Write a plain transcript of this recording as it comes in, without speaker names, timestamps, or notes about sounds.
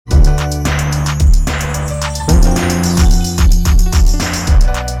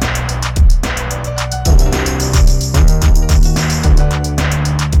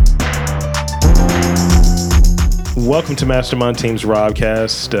Welcome to Mastermind Team's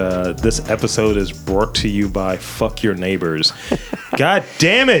Robcast. This episode is brought to you by Fuck Your Neighbors. God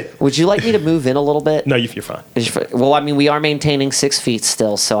damn it! Would you like me to move in a little bit? No, you're fine. Well, I mean, we are maintaining 6 feet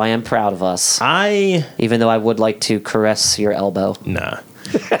still, so I am proud of us. Even though I would like to caress your elbow. Nah.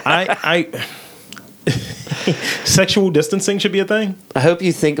 Sexual distancing should be a thing. I hope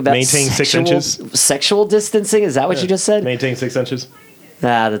you think about maintain 6 inches. Sexual distancing? Is that what you just said? Maintain 6 inches.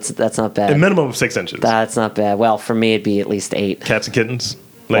 Nah, that's not bad. A minimum of 6 inches. That's not bad. Well, for me, it'd be at least 8. Cats and kittens,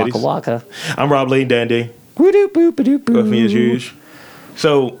 ladies. Waka waka. I'm Rob Lee, Dandy. Woo-doo-boo-ba-doo-boo. With me as usual.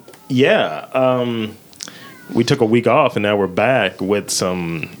 So, yeah, we took a week off, and now we're back with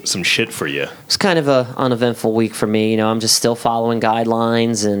some shit for you. It's kind of a uneventful week for me. You know, I'm just still following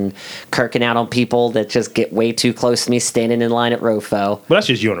guidelines and kirking out on people that just get way too close to me standing in line at Rofo. But that's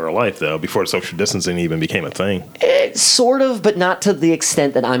just you in real life, though, before social distancing even became a thing. Sort of, but not to the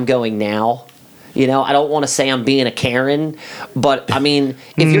extent that I'm going now. You know, I don't want to say I'm being a Karen, but I mean,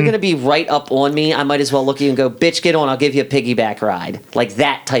 if you're going to be right up on me, I might as well look at you and go, bitch, get on, I'll give you a piggyback ride. Like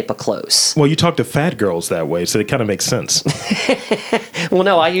that type of close. Well, you talk to fat girls that way, so it kind of makes sense. Well,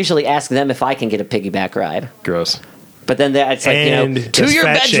 no, I usually ask them if I can get a piggyback ride. Gross. But then it's like, to your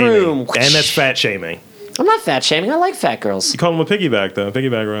bedroom. Shaming. And that's fat shaming. I'm not fat shaming. I like fat girls. You call them a piggyback, though.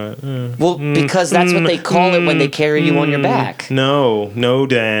 Piggyback ride. Yeah. Well, because that's what they call it when they carry you on your back. No,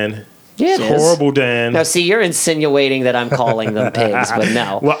 Dan. Yeah, it's horrible, Dan. Now, see, you're insinuating that I'm calling them pigs, but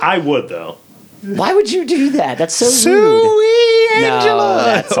no. Well, I would, though. Why would you do that? That's so rude. Angela. No,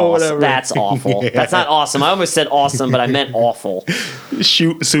 that's awesome. That's awful. Yeah. That's not awesome. I almost said awesome, but I meant awful.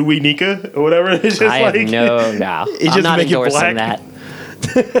 Sui Nika or whatever. It's just no. I'm not endorsing that.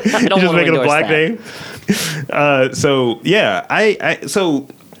 I don't want to endorse black that. name. So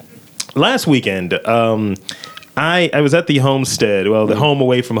last weekend, I was at the homestead, the home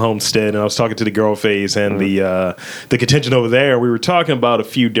away from homestead, and I was talking to the girl face and the contingent over there. We were talking about a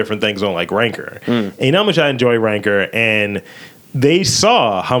few different things on like Ranker, and you know how much I enjoy Ranker, and they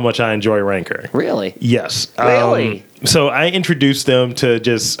saw how much I enjoy Ranker. Really? Yes. Really? So I introduced them to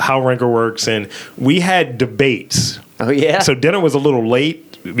just how Ranker works, and we had debates. Oh yeah. So dinner was a little late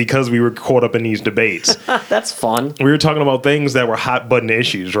because we were caught up in these debates. That's fun. We were talking about things that were hot button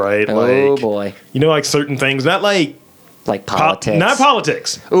issues, right? Oh, boy. You know, like certain things, not like politics. Not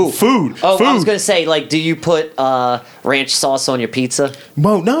politics. Ooh. Food. Oh, Food. I was going to say, like, do you put ranch sauce on your pizza?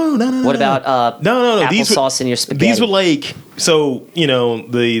 No. What about no. Applesauce in your spaghetti? These were like, so, you know,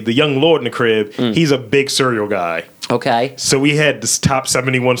 the young lord in the crib, he's a big cereal guy. Okay. So we had this top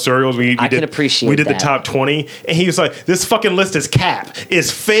 71 cereals. I can appreciate We did that. the top 20, and he was like, this fucking list is cap.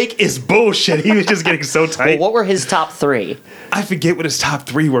 It's fake. It's bullshit. He was just getting so tight. Well, what were his top 3? I forget what his top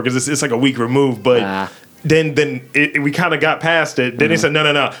 3 were because it's like a week removed, but... Then we kind of got past it. Then they said,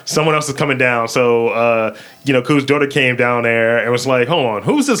 no, someone else is coming down. So, Koo's daughter came down there and was like, hold on,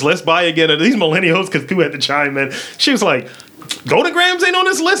 who's this list by again? Are these millennials? Because Koo had to chime in. She was like, Golden Grams ain't on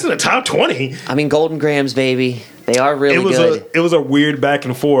this list in the top 20. I mean, Golden Grams, baby. They are really good. It was a weird back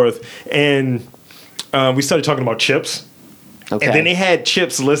and forth. And we started talking about chips. Okay. And then they had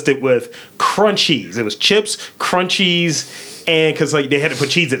chips listed with crunchies. It was chips, crunchies, and because like they had to put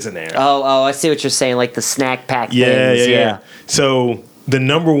Cheez-Its in there. Oh, I see what you're saying, like the snack pack things. Yeah. So the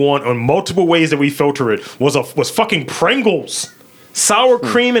number one on multiple ways that we filter it was fucking Pringles, sour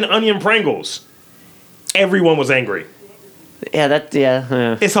cream and onion Pringles. Everyone was angry. Yeah.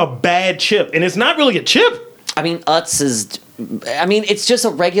 It's a bad chip, and it's not really a chip. I mean, Utz is. I mean, it's just a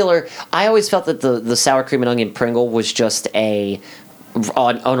regular. I always felt that the sour cream and onion Pringle was just an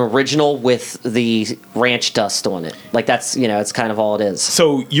original with the ranch dust on it. Like that's it's kind of all it is.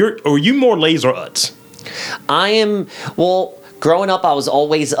 So are you more Lay's or Utz? I am. Well, growing up, I was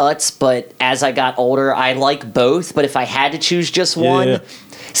always Utz, but as I got older, I like both. But if I had to choose just one. Yeah.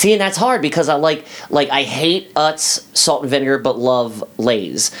 See, and that's hard because I I hate Utz salt and vinegar, but love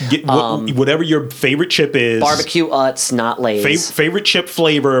Lay's. Whatever your favorite chip is. Barbecue Utz, not Lay's. Favorite chip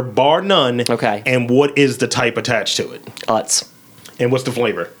flavor, bar none. Okay. And what is the type attached to it? Utz. And what's the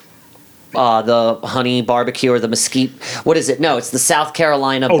flavor? The honey barbecue or the mesquite. What is it? No, it's the South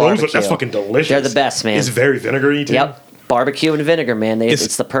Carolina barbecue. That's fucking delicious. They're the best, man. It's very vinegary, too. Yep. Barbecue and vinegar, man.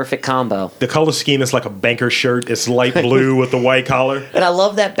 It's the perfect combo. The color scheme is like a banker shirt. It's light blue with the white collar. And I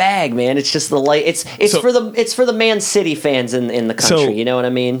love that bag, man. It's just the light. It's for the Man City fans in the country. You know what I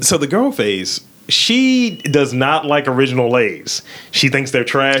mean? So the girl phase, she does not like original Lay's. She thinks they're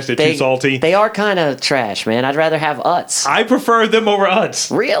trash. They're too salty. They are kind of trash, man. I'd rather have Utz. I prefer them over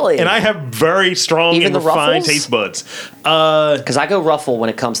Utz. Really? And I have very strong and refined taste buds. Because I go Ruffle when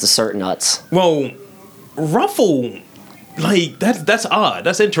it comes to certain Utz. Well, Ruffle, like that's odd.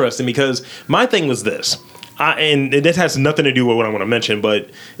 That's interesting because my thing was this. and this has nothing to do with what I want to mention, but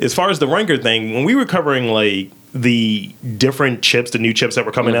as far as the ranker thing, when we were covering like the different chips, the new chips that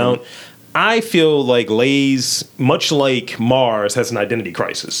were coming out, I feel like Lay's, much like Mars, has an identity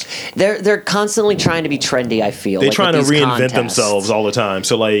crisis. They're constantly trying to be trendy. I feel They're like, trying to with these reinvent contests. themselves all the time.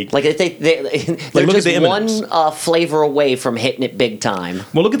 So like Like they're look at just the one M&Ms. flavor away from hitting it big time.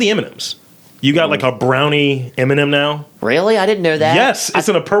 well, look at the M&Ms. You got like a brownie M&M now. Really, I didn't know that. Yes, it's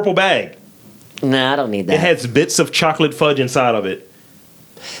in a purple bag. Nah, I don't need that. It has bits of chocolate fudge inside of it.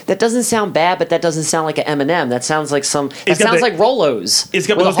 That doesn't sound bad, but that doesn't sound like an M&M. That sounds like some. That It's got sounds the- like Rolos It's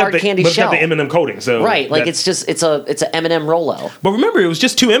got, with but a it's got hard the, candy but it's shell. got the M&M coating. So Right, like that- it's a M&M Rolo. But remember, it was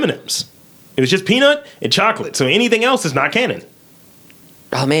just two M&Ms. It was just peanut and chocolate. So anything else is not canon.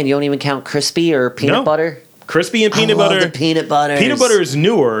 Oh man, you don't even count crispy or peanut No. butter. Crispy and peanut I love butter. the peanut butter. Peanut butter is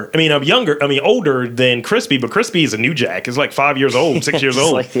newer. I mean, older than crispy, but crispy is a new jack. It's like 5 years old, 6 years It's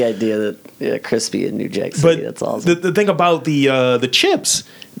old. like the idea that crispy and New Jack City. But That's awesome. the thing about the chips,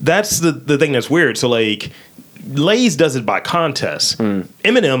 that's the thing that's weird. So like, Lay's does it by contest.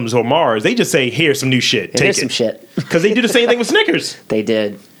 M&M's or Mars, they just say, "Here's some new shit. Take Here's it." some shit. Because they do the same thing with Snickers. They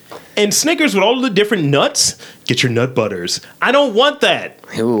did. And Snickers with all of the different nuts, get your nut butters. I don't want that.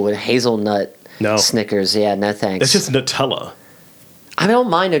 Ooh, and hazelnut. No. Snickers. Yeah, no thanks. That's just Nutella. I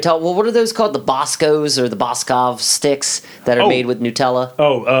don't mind Nutella. Well, what are those called? The Boscos or the Boskov sticks that are Oh. made with Nutella?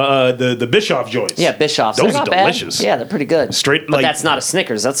 The Bischoff joints. Yeah, Bischoff's. Those They're are not delicious. bad. Yeah, they're pretty good. Straight, but like- that's not a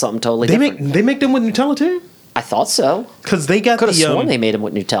Snickers. That's something totally They different. make them with Nutella too. I thought so. Because they got Could have the sworn they made them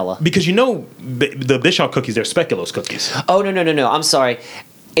with Nutella. because the Bischoff cookies, they're speculoos cookies. Oh no! I'm sorry.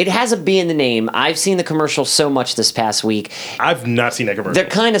 It has a B in the name. I've seen the commercial so much this past week. I've not seen that commercial. They're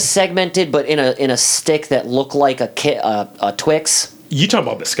kind of segmented, but in a stick that look like a Twix. You talking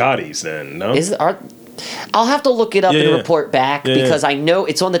about biscottis then? No. I'll have to look it up and Yeah. report back Yeah, because I know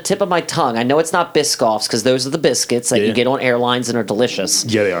it's on the tip of my tongue. I know it's not Biscoffs because those are the biscuits that Yeah. you get on airlines and are delicious.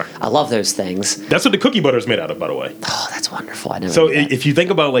 Yeah, they are. I love those things. That's what the cookie butter is made out of, by the way. Oh, that's wonderful. I never So knew that. if you think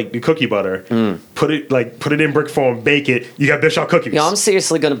about like the cookie butter, put it in brick form, bake it. You got Bischoff cookies. I'm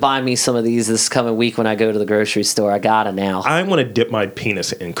seriously going to buy me some of these this coming week when I go to the grocery store. I gotta now. I want to dip my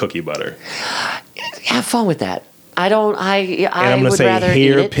penis in cookie butter, Have fun with that. I don't. I and I'm gonna would say, rather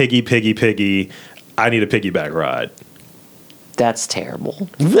 "Here, eat it. piggy, I need a piggyback ride." That's terrible.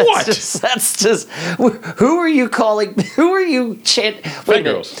 What? That's just. Who are you calling? Who are you chant? Wait a Fat minute.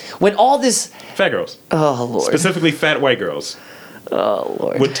 girls. When all this. Fat girls, Oh Lord. specifically fat white girls Oh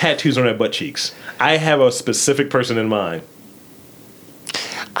Lord. with tattoos on their butt cheeks. I have a specific person in mind.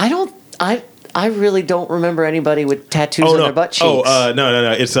 I don't. I really don't remember anybody with tattoos on their butt cheeks.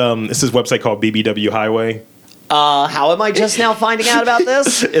 No. It's this website called BBW Highway. How am I just now finding out about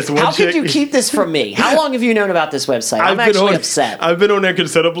this? It's one How could chick- you keep this from me? How long have you known about this website? I'm actually upset. I've been on there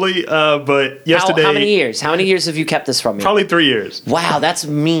considerably, but yesterday, How many years? How many years have you kept this from me? probably 3 years. Wow, that's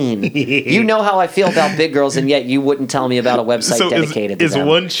mean. You know how I feel about big girls, and yet you wouldn't tell me about a website So dedicated to is them.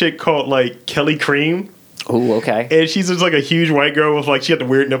 one chick called like Kelly Cream, Ooh, okay. and she's just like a huge white girl with like she got the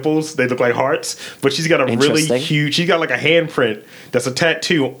weird nipples. They look like hearts, but she's got a really Interesting. huge. She's got like a handprint that's a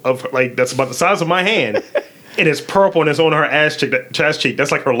tattoo of like that's about the size of my hand. And it's purple and it's on her ass cheek.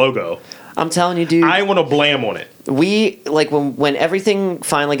 That's like her logo. I'm telling you, dude. I want to blam on it. We like when everything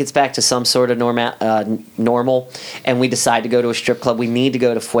finally gets back to some sort of normal, and we decide to go to a strip club. We need to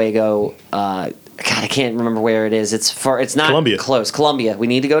go to Fuego. God, I can't remember where it is. It's not Columbia. close. Columbia. We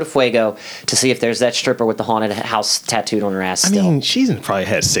need to go to Fuego to see if there's that stripper with the haunted house tattooed on her ass. I Still. mean, she's probably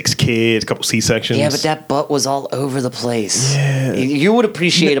had 6 kids, a couple C-sections. Yeah, but that butt was all over the place. Yeah. You would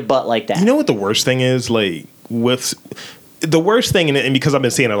appreciate a butt like that. You know what the worst thing is? Like, with the worst thing, and because I've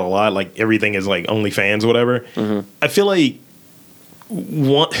been seeing it a lot, like everything is like OnlyFans or whatever. Mm-hmm. I feel like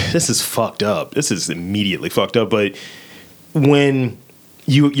this is fucked up. This is immediately fucked up. But when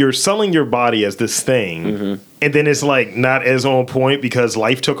you're selling your body as this thing, Mm-hmm. and then it's like not as on point because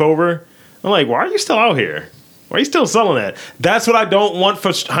life took over. I'm like, why are you still out here? Why are you still selling that? That's what I don't want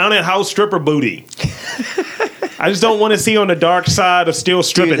for haunted house stripper booty. I just don't want to see on the dark side of still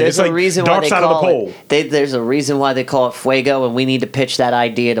stripping. Dude, there's It's like a reason dark why they side of the call pole. it. There's a reason why they call it Fuego, and we need to pitch that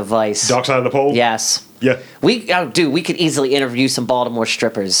idea to Vice. Dark side of the pole. Yes. Yeah. We could easily interview some Baltimore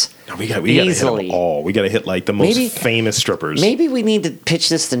strippers. We got to hit Easily. them all. We got to hit like the most Maybe- famous strippers. Maybe we need to pitch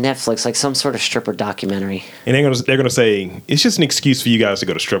this to Netflix, like some sort of stripper documentary. And they're gonna say it's just an excuse for you guys to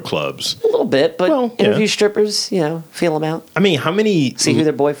go to strip clubs. A little bit, but Well, yeah. interview strippers, feel them out, I mean, how many see who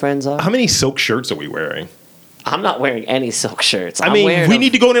their boyfriends are. how many silk shirts are we wearing? I'm not wearing any silk shirts. I mean, we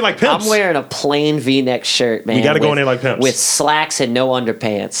need to go in there like pimps. I'm wearing a plain V-neck shirt, man. gotta go with- in there like pimps. with slacks and no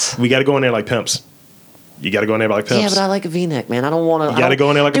underpants. We got to go in there like pimps. You got to go in there like pimps. Yeah, but I like a V-neck, man. I don't want to. You gotta go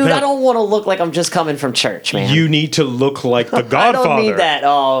in there like a dude. pimp. I don't want to look like I'm just coming from church, man. You need to look like the I Godfather. don't need that.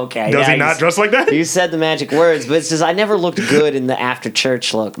 Oh, okay. Does Yeah, he not dress like that? You said the magic words, but it's just I never looked good in the after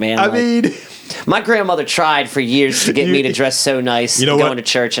church look, man. I Like, mean, my grandmother tried for years to get me to dress so nice You know going what? to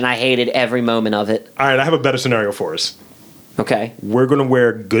church, and I hated every moment of it. all right, I have a better scenario for us. Okay, We're going to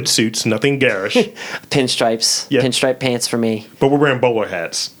wear good suits, nothing garish, pinstripes, Yeah. pinstripe pants for me. but we're wearing bowler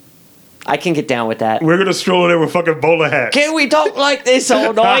hats. I can get down with that. We're going to stroll in there with fucking bowler hats. Can we talk like this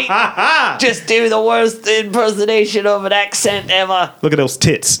all night? Just do the worst impersonation of an accent ever. Look at those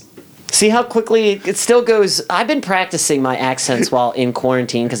tits. See how quickly it still goes. I've been practicing my accents while in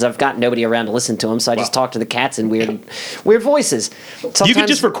quarantine because I've got nobody around to listen to them, so I just Wow. talk to the cats in weird voices. Sometimes, You could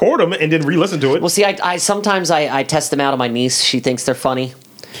just record them and then re-listen to it. well, see, I sometimes I test them out on my niece. She thinks they're funny.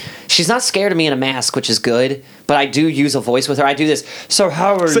 She's not scared of me in a mask, which is good, but I do use a voice with her. I do this. So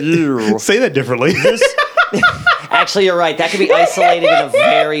how are you? Say that differently. Actually, you're right. That could be isolated in a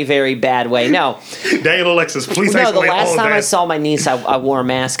very, very bad way. No, Daniel Alexis, please no. The isolate all last of time that. I saw my niece, I wore a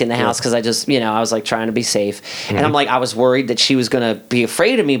mask in the house because I just, I was like trying to be safe, and Mm-hmm. I'm like, I was worried that she was gonna be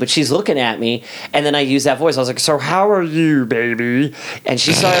afraid of me, but she's looking at me, and then I used that voice. I was like, "So how are you, baby?" And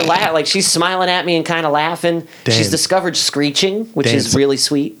she started laughing, like she's smiling at me and kind of laughing. Dan. She's discovered screeching, which Dan, is really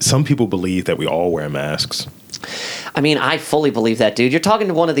sweet. Some people believe that we all wear masks. I mean, I fully believe that, dude. You're talking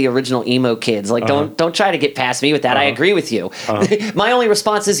to one of the original emo kids. Like, don't try to get past me with that. I agree with you. My only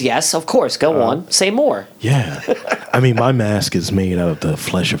response is yes, of course. Go on, say more. Yeah. I mean, my mask is made out of the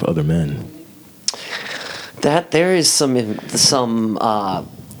flesh of other men. That there is some God,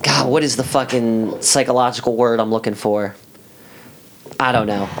 what is the fucking psychological word I'm looking for? I don't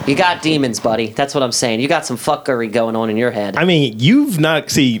know. You got demons, buddy. That's what I'm saying. You got some fuckery going on in your head. I mean, you've not...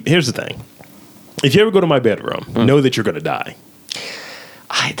 See, here's the thing. If you ever go to my bedroom, know that you're going to die.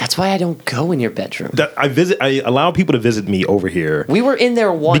 That's why I don't go in your bedroom. I allow people to visit me over here We were in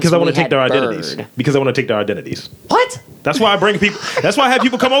there once because I when want to we take their had identities. Bird. Because I want to take their identities. What? That's why I bring people... That's why I have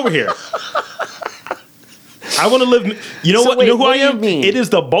people come over here. I want to live... You know So what? wait, you know who what I do you am? mean? It is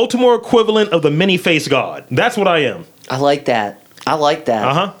the Baltimore equivalent of the many-faced God. That's what I am. I like that. I like that.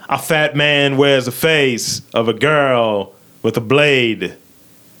 Uh-huh. A fat man wears a face of a girl with a blade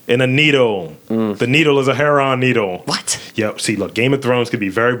and a needle. The needle is a heron needle. What? Yep. See, look, Game of Thrones could be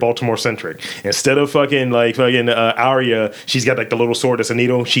very Baltimore-centric. Instead of fucking Arya, she's got like the little sword that's a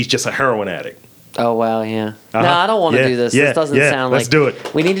needle. She's just a heroin addict. Oh wow, yeah. No, Uh-huh. I don't want to Yeah, do this. yeah, This doesn't yeah, sound let's like. do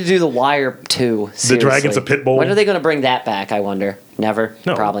it. We need to do The Wire 2. The Dragon's a pit bull? When are they going to bring that back? I wonder. Never.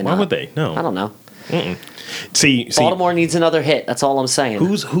 No, Probably why not. would they? No. I don't know. See, Baltimore needs another hit. That's all I'm saying.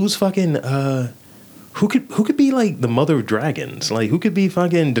 who's fucking who could be like the mother of dragons? Like who could be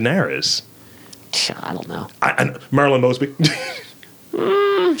fucking Daenerys? I don't know. I Marilyn Mosby.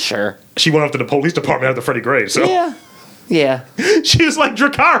 Sure. She went up to the police department after Freddie Gray, so Yeah. Yeah. she was like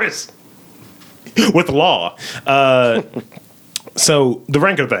Dracarys with law. So the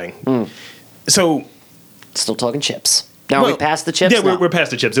ranker thing. So Still talking chips. Now are we well, past the chips? Yeah, No. we're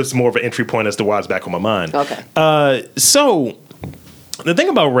past the chips. It's more of an entry point as to why it's back on my mind. Okay. So the thing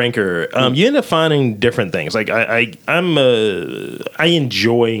about Ranker, you end up finding different things. Like I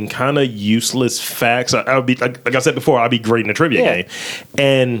enjoy kind of useless facts. I would be like I said before, I'd be great in a trivia Yeah. game,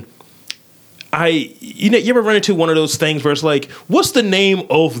 and you ever run into one of those things where it's like, what's the name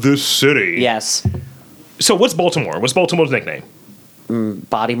of this city? Yes. So what's Baltimore? What's Baltimore's nickname?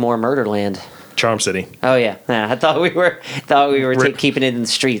 Bodymore Murderland. Charm City. Oh yeah. I thought we were keeping it in the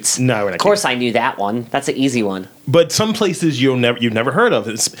streets. No, we're not Of course I knew that one. That's an easy one. But some places you've never heard of,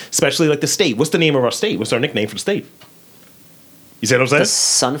 especially like the state. What's the name of our state? What's our nickname for the state? You see what I'm saying? The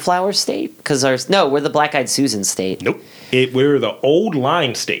Sunflower State? Because we're the Black Eyed Susan State. Nope. We're the Old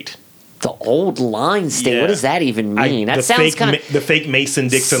Line State. The Old Line State. Yeah. What does that even mean? That sounds kind of. the fake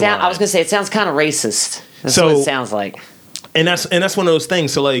Mason-Dixon line. I was gonna say it sounds kind of racist. That's So- what it sounds like. And that's one of those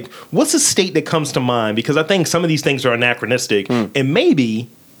things. So like, what's a state that comes to mind? Because I think some of these things are anachronistic, and maybe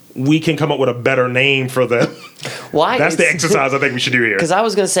we can come up with a better name for them. Why? That's the exercise I think we should do here. Because I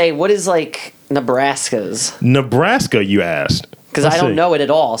was gonna say, what is like Nebraska's? Nebraska, you asked. Because I don't know it at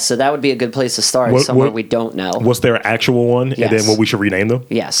all, so that would be a good place to start. Somewhere we don't know. What's their actual one, and Yes. then what we should rename them?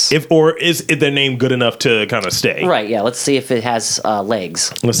 Yes. Is their name good enough to kind of stay? Right. Yeah. Let's see if it has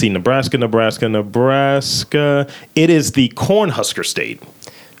legs. Let's see, Nebraska. It is the Cornhusker State.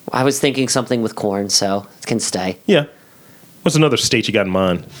 I was thinking something with corn, so it can stay. Yeah. What's another state you got in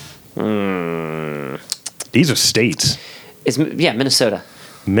mind? These are states. Minnesota,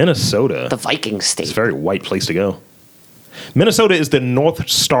 Minnesota. the Viking It's state. a very white place to go. Minnesota is the North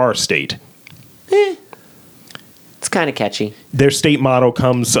Star State. It's kind of catchy. Their state motto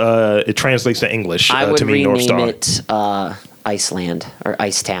comes. It translates to English I would to mean North rename Star. it Iceland or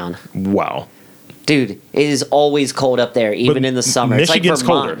Icetown. Wow. Dude, it is always cold up there, even But in the summer. Michigan's it's like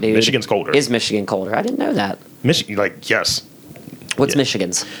Vermont, colder. dude. Michigan's colder. Is Michigan colder? I didn't know that. Michigan, like yes, What's Yeah.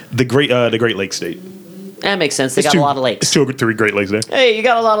 Michigan's? the Great Lakes state. That makes sense. They got It's a lot of lakes. It's 2 or 3 Great Lakes there. Hey, you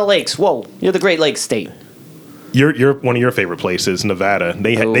got a lot of lakes. Whoa, you're the Great Lakes state. You're one of your favorite places, Nevada. Oh.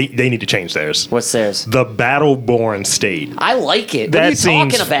 They need to change theirs. What's theirs? The Battle-Born state. I like it. What That are you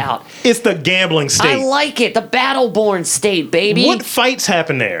seems- talking about? It's the gambling state. I like it. The Battle-Born state, baby. What fights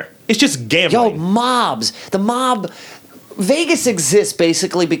happen there? It's just Yo, gambling. mobs. The mob. Vegas exists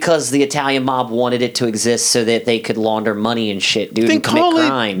basically because the Italian mob wanted it to exist so that they could launder money and shit, dude, Then and commit call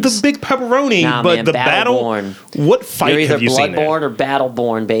crimes. it the big pepperoni, Nah, but man, the battle. Battle-Born. What fight You're either have you seen there? blood-born or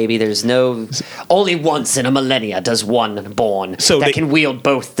battle-born, baby. There's no... Only once in a millennia does one born So that they- can wield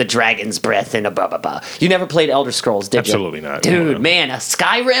both the dragon's breath and a blah, blah, blah. You never played Elder Scrolls, did you? Absolutely not. Dude, No. man, a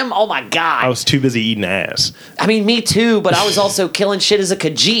Skyrim? Oh, my God. I was too busy eating ass. I mean, me too, but I was also killing shit as a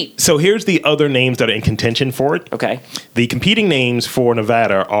Khajiit. So here's the other names that are in contention for it. Okay. The competing names for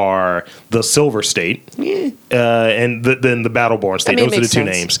Nevada are the Silver State and then the Battle-Born State. mean, it Those are the makes two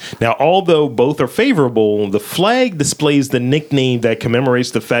sense. names. Now, although both are favorable, the flag displays the nickname that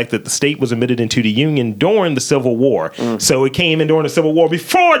commemorates the fact that the state was admitted into the Union during the Civil War. So it came in during the Civil War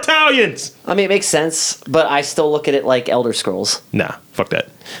before Italians. I mean, it makes sense, but I still look at it like Elder Scrolls. Nah, fuck that.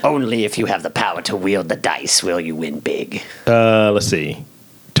 Only if you have the power to wield the dice will you win big. Let's see.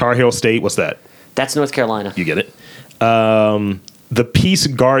 Tar Heel State, what's that? That's North Carolina. You get it. The Peace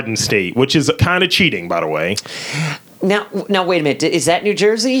Garden State, which is kind of cheating, by the way. Now, wait a minute. Is that New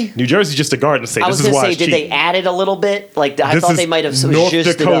Jersey? New Jersey's just a garden state. I This was is going why to say, it's did cheating. they add it a little bit? Like, I This thought is they might have North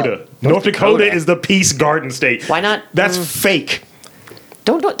zhuzhed Dakota. it up. North Dakota is the Peace Garden State. Why not? That's fake.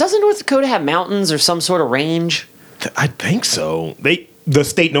 Doesn't North Dakota have mountains or some sort of range? I think so. The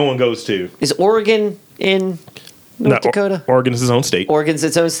state no one goes to. Is Oregon in North Dakota? Oregon is its own state. Oregon's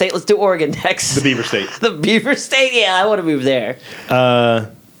its own state. Let's do Oregon next. The Beaver State. The Beaver State? Yeah, I want to move there.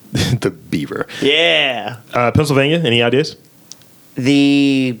 The Beaver. Yeah. Pennsylvania. Any ideas?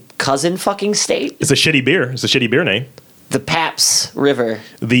 The cousin fucking state? It's a shitty beer. It's a shitty beer name. The Paps River.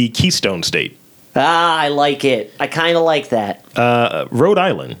 The Keystone State. I like it. I kind of like that. Rhode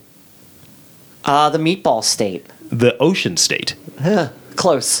Island. The Meatball State. The Ocean State.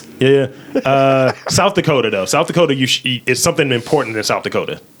 Close. Yeah. South Dakota though. South Dakota. It's something important in South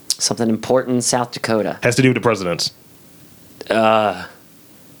Dakota. Something important in South Dakota. Has to do with the presidents.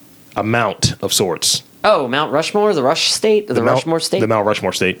 A mount of sorts. Oh, Mount Rushmore, the Rush State, the Rushmore State. The Mount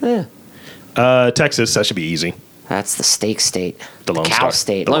Rushmore State. Yeah. Texas. That should be easy. That's the Steak State. The Lone Cow Star.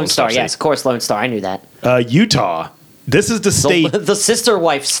 State. The Lone Lone Star. Star Yes, State. of course, Lone Star. I knew that. Utah. This is the state. The sister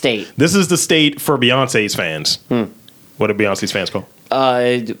wife state. This is the state for Beyonce's fans. What are Beyonce's fans called?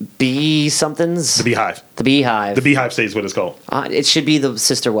 Bee something's. The Beehive. The Beehive. The Beehive State is what it's called. It should be the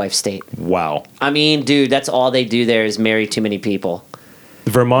sister wife state. Wow. I mean, dude, that's all they do there is marry too many people.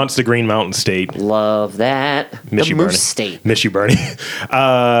 Vermont's the Green Mountain State. Love that. Miss the you, Moose Bernie. State. Miss you, Bernie.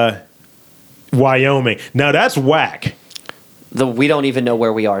 Wyoming. Now that's whack. The we don't even know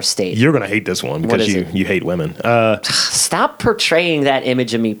where we are state. You're gonna hate this one because is it? you hate women. Stop portraying that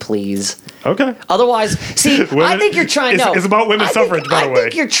image of me, please. Okay. Otherwise, see, I Women- think you're trying. it's- No, it's about women's I think- suffrage, by the I way.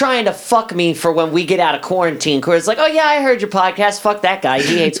 think you're trying to fuck me for when we get out of quarantine. Where it's like, oh yeah, I heard your podcast. Fuck that guy.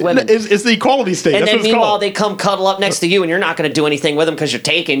 He hates women. It's the equality state. And That's then what it's meanwhile, called. they come cuddle up next to you, and you're not going to do anything with them because you're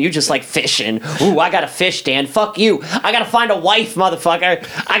taken. You just like fishing. Ooh, I got to fish, Dan. Fuck you. I got to find a wife, motherfucker.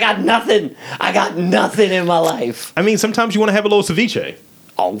 I got nothing. I got nothing in my life. I mean, sometimes you want to have a little ceviche.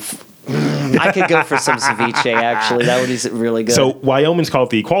 Oh, I could go for some ceviche. Actually, that would be really good. So Wyoming's called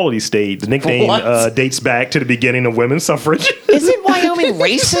the equality state. The nickname What? dates back to the beginning of women's suffrage. Isn't Wyoming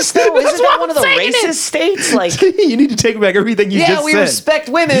racist though? Isn't that what one of the I'm saying. racist states? Like, You need to take back everything you yeah, just we said. respect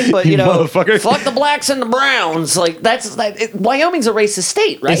women, but You you know, motherfucker. fuck the blacks and the browns. Like, Wyoming's a racist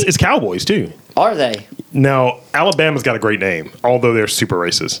state, right? It's cowboys too. Are they? Now Alabama's got a great name, although they're super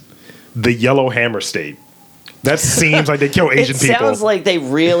racist. The Yellow Hammer State. That seems like they kill Asian It people. sounds like they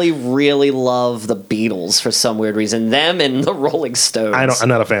really, really love the Beatles for some weird reason. Them and the Rolling Stones. I'm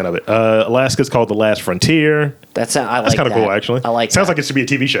not a fan of it. Alaska's called the Last Frontier. I That's like kind of that. cool, actually. I like. Sounds that. like it should be a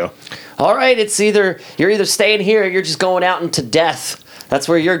TV show. All right, it's you're either staying here or you're just going out into death. That's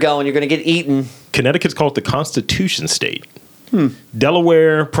where you're going. You're going to get eaten. Connecticut's called the Constitution State.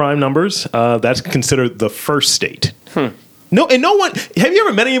 Delaware prime numbers. That's considered the first state. No, and no one. Have you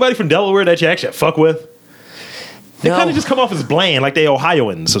ever met anybody from Delaware that you actually fuck with? They No. kind of just come off as bland, like they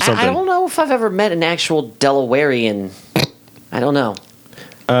Ohioans or something. I don't know if I've ever met an actual Delawarean. I don't know.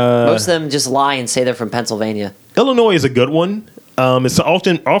 Most of them just lie and say they're from Pennsylvania. Illinois is a good one. It's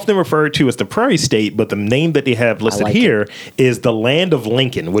often referred to as the Prairie State, but the name that they have listed here is the Land of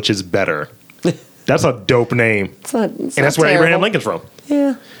Lincoln, which is better. That's a dope name. And that's where Abraham Lincoln's from.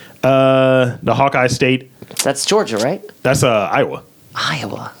 Yeah. The Hawkeye State. That's Georgia, right? That's Iowa.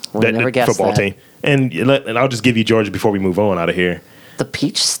 Iowa. We'll never guess football that. team. And I'll just give you Georgia before we move on out of here. The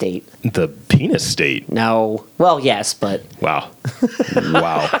Peach State. The Penis State. No. Well, yes, but... Wow.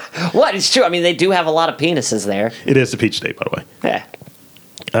 Wow. What? It's true. I mean, they do have a lot of penises there. It is the Peach State, by the way.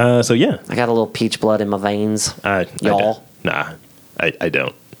 Yeah. So, yeah. I got a little peach blood in my veins. Y'all? I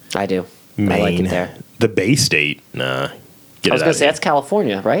don't. I do. Maine. I like it there. The Bay State. Nah. I was going to say, that's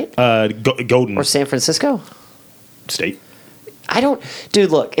California, right? Golden Or San Francisco? State. I don't... Dude,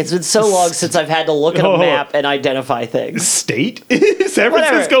 look, it's been so long since I've had to look at a map and identify things. State? San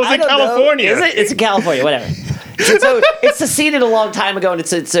Francisco's in California. Is it? It's in California, whatever. It's seceded a long time ago, and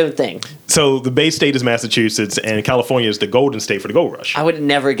it's its own thing. So the Bay State is Massachusetts, and California is the Golden State for the Gold Rush. I would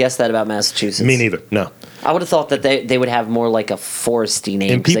never guess that about Massachusetts. Me neither, no. I would have thought that they would have more like a foresty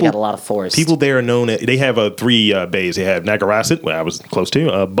name because they got a lot of forest. People there are known. They have 3 bays. They have Nagarasset, where I was close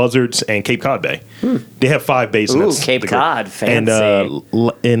to, Buzzards, and Cape Cod Bay. They have 5 bays. Ooh, Cape Cod, fancy.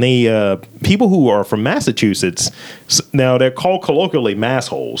 And they people who are from Massachusetts, now they're called colloquially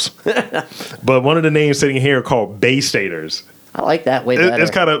massholes, but one of the names sitting here are called Bay Staters. I like that way better. It's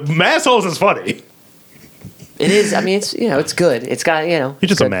kind of massholes is funny. It is. I mean, it's it's good. It's got You're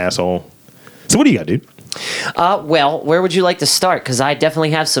just a masshole. So what do you got, dude? Well, where would you like to start? Because I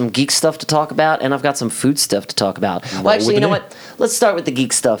definitely have some geek stuff to talk about, and I've got some food stuff to talk about. Well, actually, you know what? Let's start with the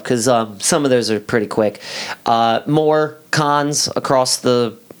geek stuff, because some of those are pretty quick. More cons across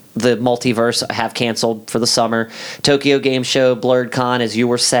the multiverse have canceled for the summer. Tokyo Game Show, Blurred Con, as you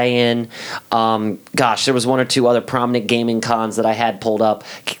were saying. Gosh, there was 1 or 2 other prominent gaming cons that I had pulled up.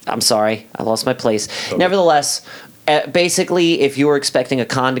 I'm sorry, I lost my place. Okay. Nevertheless... basically, if you were expecting a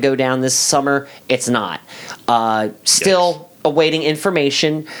con to go down this summer, it's not. Still awaiting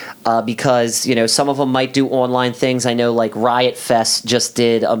information because, some of them might do online things. I know, like, Riot Fest just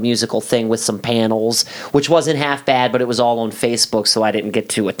did a musical thing with some panels, which wasn't half bad, but it was all on Facebook, so I didn't get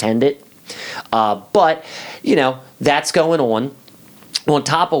to attend it. But, that's going on. On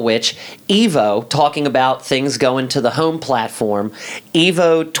top of which, Evo, talking about things going to the home platform,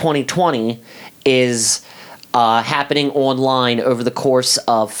 Evo 2020 is... happening online over the course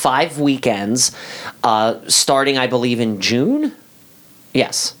of 5 weekends, starting, I believe, in June.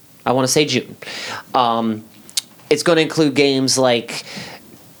 Yes, I want to say June. It's going to include games like...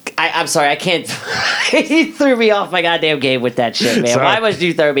 I'm sorry, I can't... You threw me off my goddamn game with that shit, man. Sorry. Why must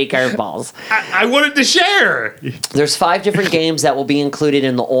you throw me curveballs? I wanted to share. There's 5 different games that will be included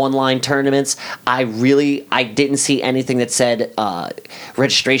in the online tournaments. I didn't see anything that said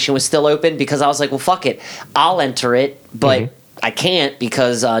registration was still open, because I was like, well, fuck it. I'll enter it, but I can't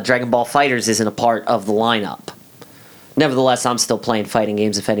because Dragon Ball FighterZ isn't a part of the lineup. Nevertheless, I'm still playing fighting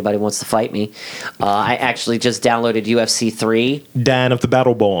games if anybody wants to fight me. I actually just downloaded UFC 3. Dan of the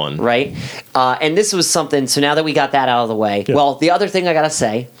Battleborn. Right? And this was something, so now that we got that out of the way. Yeah. Well, the other thing I got to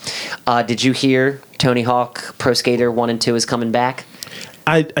say, did you hear Tony Hawk Pro Skater 1 and 2 is coming back?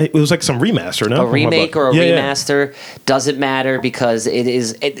 It was like some remaster, no? A remake or a remaster. Doesn't matter, because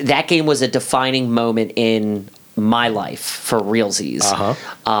that game was a defining moment in my life for realsies.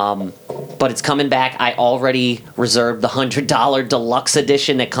 But it's coming back. I already reserved the $100 deluxe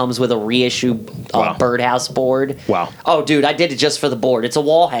edition that comes with a reissue birdhouse board. Wow. Oh, dude, I did it just for the board. It's a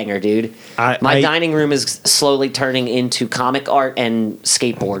wall hanger, dude. My dining room is slowly turning into comic art and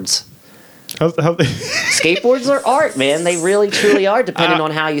skateboards. Skateboards are art, man. They really, truly are, depending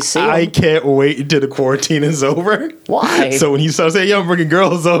on how you see them. I can't wait until the quarantine is over. Why? So when you start saying, I'm bringing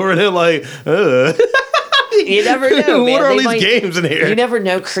girls over, they're like, You never know, man. What are all these games in here? You never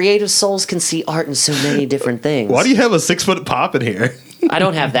know. Creative souls can see art in so many different things. Why do you have a 6-foot pop in here? I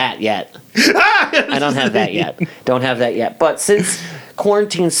don't have that yet. Don't have that yet. But since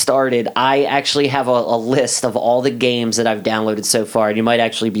quarantine started, I actually have a list of all the games that I've downloaded so far, and you might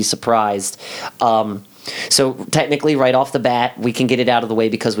actually be surprised. So technically, right off the bat, we can get it out of the way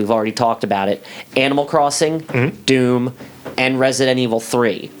because we've already talked about it. Animal Crossing, Doom, and Resident Evil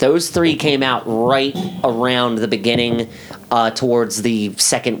 3. Those 3 came out right around the beginning, towards the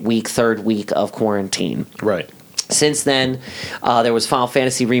second week, third week of quarantine. Right. Since then, there was Final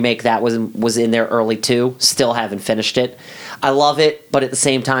Fantasy Remake that was in there early too. Still haven't finished it. I love it, but at the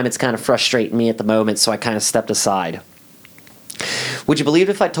same time, it's kind of frustrating me at the moment, so I kind of stepped aside. Would you believe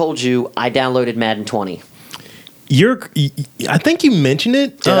it if I told you I downloaded Madden 20? I think you mentioned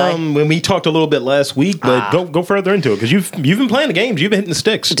it Did I? when we talked a little bit last week, but go further into it because you've been playing the games, you've been hitting the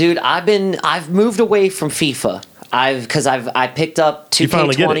sticks, dude. I've moved away from FIFA. I picked up 2K20. You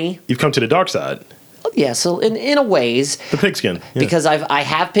finally get it. You've come to the dark side, Yeah, so in a ways, the pigskin. Yeah. because I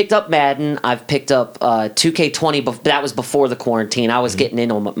have picked up Madden, I've picked up 2K20, but that was before the quarantine. I was getting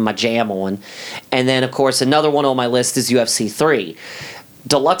in on my jam on, and then of course another one on my list is UFC 3.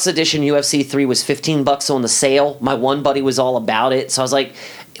 Deluxe edition UFC 3 was $15 on the sale. My one buddy was all about it, so I was like,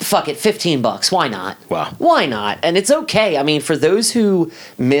 fuck it, $15. Why not? Wow. Why not? And it's okay. I mean, for those who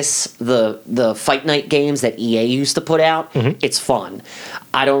miss the Fight Night games that EA used to put out, it's fun.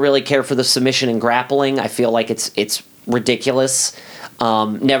 I don't really care for the submission and grappling. I feel like it's ridiculous.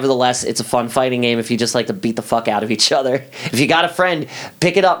 Nevertheless, it's a fun fighting game if you just like to beat the fuck out of each other. If you got a friend,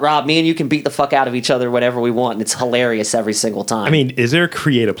 pick it up, Rob. Me and you can beat the fuck out of each other whenever we want, and it's hilarious every single time. I mean, is there a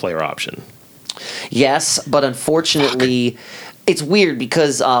create a player option? Yes, but unfortunately, it's weird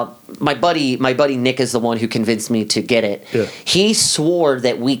because my buddy Nick is the one who convinced me to get it. Yeah. He swore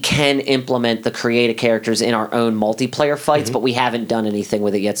that we can implement the creative characters in our own multiplayer fights, but we haven't done anything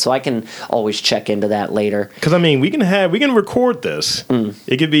with it yet. So I can always check into that later. Because I mean, we can record this.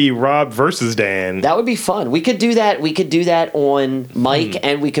 It could be Rob versus Dan. That would be fun. We could do that. We could do that on mic,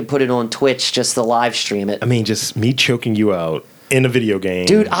 and we could put it on Twitch just to live stream it. I mean, just me choking you out in a video game.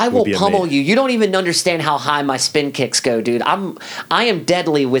 Dude, I will would be pummel amazing. you. You don't even understand how high my spin kicks go, dude. I am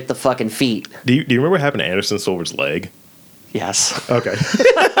deadly with the fucking feet. Do you remember what happened to Anderson Silver's leg? Yes. Okay.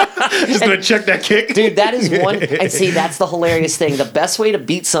 Just gonna check that kick. Dude, that is one. And see, that's the hilarious thing. The best way to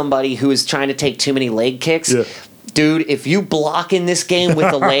beat somebody who is trying to take too many leg kicks, Yeah. dude, if you block in this game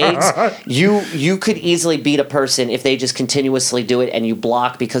with the legs, you could easily beat a person if they just continuously do it and you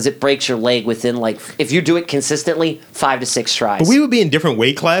block, because it breaks your leg within, like, if you do it consistently, 5 to 6 tries. But we would be in different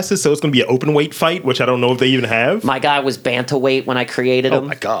weight classes, so it's gonna be an open weight fight, which I don't know if they even have. My guy was bantamweight when I created him. Oh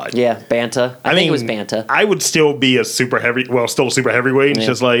my God. Yeah, banta. I think it was banta. I would still be a super heavy, still a super heavyweight. And It's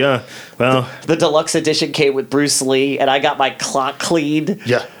Yeah. just like, well, The deluxe edition came with Bruce Lee, and I got my clock cleaned.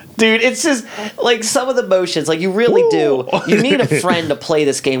 yeah. Dude, it's just like some of the motions, like you really do. You need a friend to play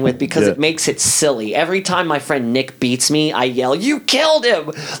this game with because Yeah. it makes it silly. Every time my friend Nick beats me, I yell, "You killed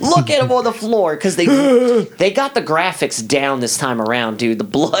him! Look at him on the floor!" Because they got the graphics down this time around, dude. The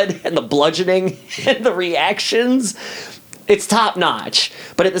blood and the bludgeoning and the reactions. It's top notch,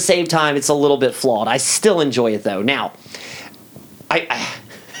 but at the same time, it's a little bit flawed. I still enjoy it though. Now, I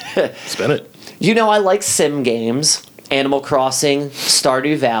Spin it. you know I like sim games. Animal Crossing,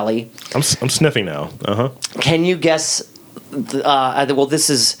 Stardew Valley. I'm sniffing now. Can you guess? Well, this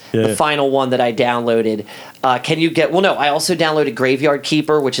is the Yeah. final one that I downloaded. Can you get? Well, no, I also downloaded Graveyard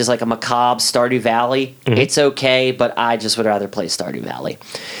Keeper, which is like a macabre Stardew Valley. It's okay, but I just would rather play Stardew Valley.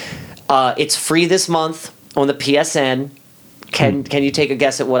 It's free this month on the PSN. Can you take a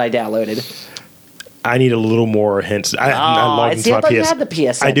guess at what I downloaded? I need a little more hints. I logged into see, I my thought you PS. had the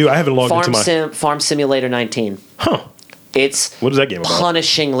PSN. I do. I haven't logged into my. Farm Simulator 19. Huh. It's What is that game about?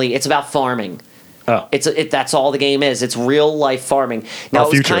 punishingly. It's about farming. Oh. That's all the game is. It's real life farming. Now, Our it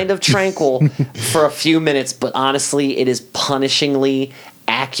was future. kind of tranquil for a few minutes, but honestly, it is punishingly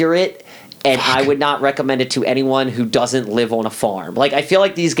accurate, and I would not recommend it to anyone who doesn't live on a farm. Like, I feel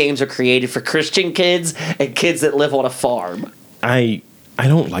like these games are created for Christian kids and kids that live on a farm. I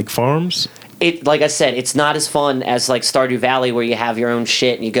don't like farms. Like I said, it's not as fun as like Stardew Valley where you have your own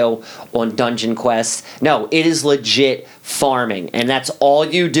shit and you go on dungeon quests. No, it is legit farming, and that's all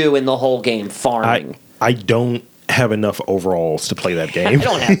you do in the whole game, farming. I don't have enough overalls to play that I game.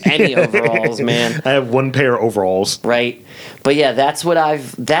 don't have any overalls, man. I have one pair of overalls. Right, but yeah, that's what I've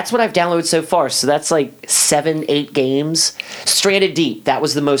downloaded so far. So that's like 7-8 games. Stranded Deep, that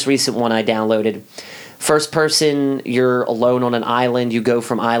was the most recent one I downloaded. First person, you're alone on an island. You go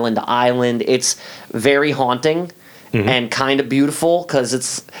from island to island. It's very haunting and kind of beautiful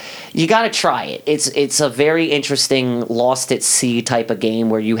because you got to try it. It's a very interesting Lost at Sea type of game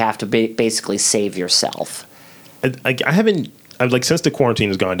where you have to basically save yourself. I haven't. I've like since the quarantine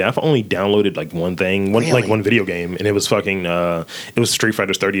has gone down, I've only downloaded like one thing, Really? one video game, and it was fucking. It was Street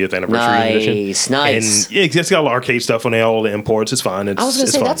Fighter's 30th anniversary edition. Nice. And yeah, it's got all the arcade stuff on there, all the imports. It's fine. I was going to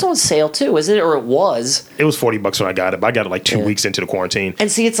it's say fun. that's on sale too, isn't it? Or it was. It was $40 when I got it, but I got it like 2 weeks into the quarantine.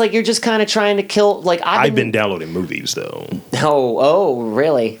 And see, it's like you're just kind of trying to kill. Like I've been downloading movies though. Oh,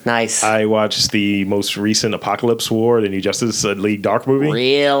 really? Nice. I watched the most recent Apocalypse War, the New Justice League Dark movie.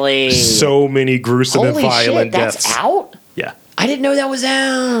 Really? So many gruesome and Holy violent shit! That's deaths. out. Yeah, I didn't know that was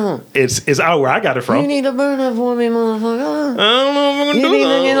out. it's out where I got it You from. need to burn it for me, motherfucker. I don't know if I'm You need to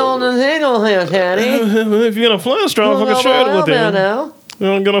get gonna on the handle here, Daddy. do that. If you're gonna flash drive, I can share it with Now, him. now.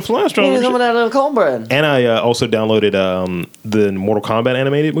 I'm gonna flash drive. You're coming out of the cornbread. And I also downloaded the Mortal Kombat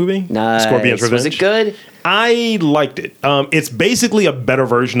animated movie, Nice. Scorpion's Revenge. Was it good? I liked it. It's basically a better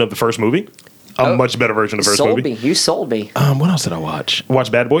version of the first movie. A much better version of the first Sold movie. me. You sold me. What else did I watch?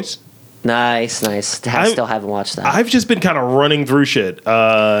 Watch Bad Boys. Nice. I still haven't watched that. I've just been kind of running through shit.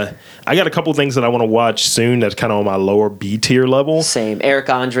 I got a couple things that I want to watch soon that's kind of on my lower B tier level. Same. Eric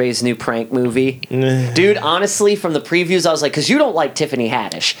Andre's new prank movie. Dude, honestly, from the previews, I was like, because you don't like Tiffany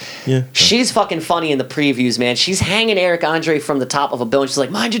Haddish. Yeah. She's fucking funny in the previews, man. She's hanging Eric Andre from the top of a building. She's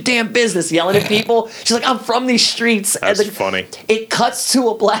like, mind your damn business, yelling at people. She's like, I'm from these streets. That's funny. It cuts to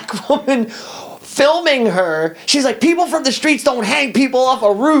a black woman filming her. She's like, people from the streets don't hang people off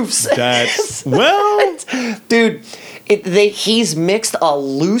of roofs. That's, well... Dude, he's mixed a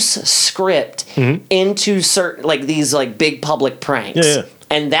loose script into certain, like, these, like, big public pranks. Yeah.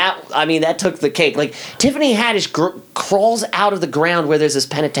 And that took the cake. Like, Tiffany Haddish crawls out of the ground where there's this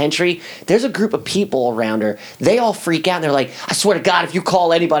penitentiary. There's a group of people around her. They all freak out, and they're like, I swear to God, if you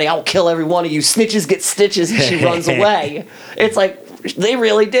call anybody, I will kill every one of you. Snitches get stitches, and she runs away. It's like, they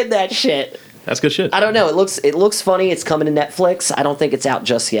really did that shit. That's good shit. I don't know. It looks funny. It's coming to Netflix. I don't think it's out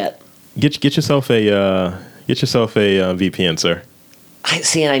just yet. Get yourself a VPN, sir.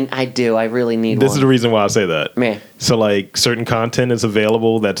 I do. I really need This one. is the reason why I say that. Man. So, like, certain content is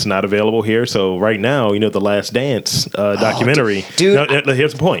available that's not available here. So, right now, The Last Dance documentary. dude. No,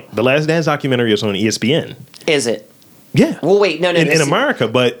 here's the point. The Last Dance documentary is on ESPN. Is it? Yeah. Well, wait. No. In America,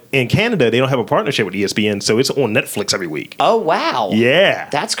 but in Canada, they don't have a partnership with ESPN, so it's on Netflix every week. Oh, wow. Yeah.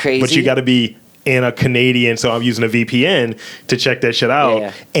 That's crazy. But you got to be in a Canadian, so I'm using a VPN to check that shit out.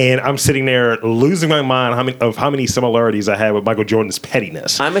 Yeah. And I'm sitting there losing my mind how many similarities I have with Michael Jordan's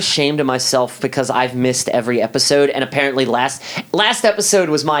pettiness. I'm ashamed of myself because I've missed every episode, and apparently last episode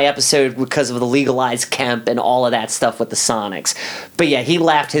was my episode because of the legalized Kemp and all of that stuff with the Sonics. But yeah, he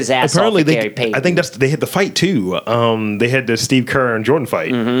laughed his ass Apparently, off at Gary Payton. I think they had the fight too. They had the Steve Kerr and Jordan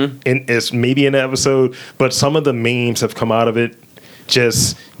fight, and it's maybe an episode, but some of the memes have come out of it.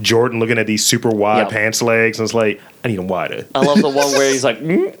 Just Jordan looking at these super wide pants legs, and it's like, I need them wider. I love the one where he's like,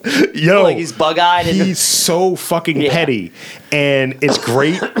 yo, like he's bug-eyed. He's so fucking petty, and it's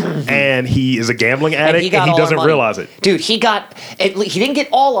great. And he is a gambling addict, and he doesn't realize it. Dude, he didn't get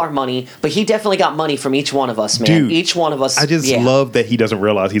all our money, but he definitely got money from each one of us, man. Dude, each one of us. I just love that he doesn't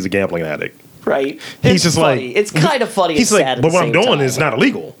realize he's a gambling addict. Right. He's just funny. like, it's kind of funny. He's and like, sad but at what the I'm same doing time. is not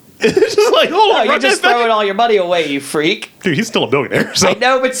illegal. It's just like, hold on, you're just throwing all your money away, you freak. Dude, he's still a billionaire. So. I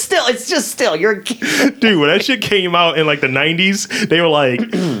know, but still, you're. Dude, when that shit came out in like the 90s, they were like,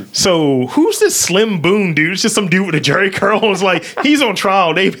 so who's this Slim Boone dude? It's just some dude with a Jerry curl. And was like, he's on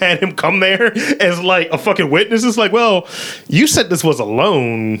trial. They've had him come there as like a fucking witness. It's like, well, you said this was a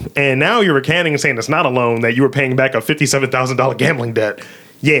loan, and now you're recanting and saying it's not a loan, that you were paying back a $57,000 gambling debt.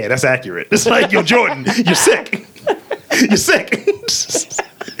 Yeah, that's accurate. It's like, yo, Jordan, you're sick. You're sick.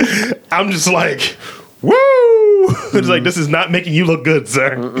 I'm just like, woo! It's like, this is not making you look good,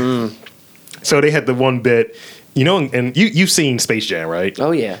 sir. So they had the one bit, and you've seen Space Jam, right?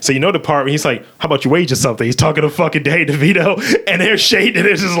 Oh, yeah. So the part where he's like, how about you wage or something? He's talking to fucking Danny DeVito, and they're shading, and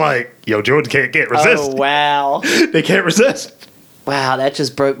it's just like, yo, Jordan can't resist. Oh, wow. They can't resist. Wow, that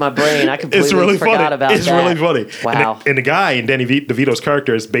just broke my brain. I completely It's really forgot funny. about that. It's really funny. Wow. And the guy in Danny DeVito's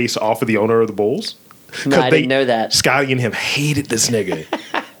character is based off of the owner of the Bulls. No, I didn't know that. Scotty and him hated this nigga.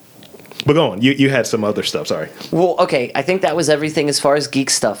 But go on. You had some other stuff. Sorry. Well, okay. I think that was everything as far as geek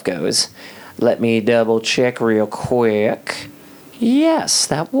stuff goes. Let me double check real quick. Yes,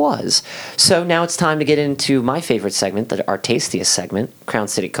 that was. So now it's time to get into my favorite segment, our tastiest segment, Crown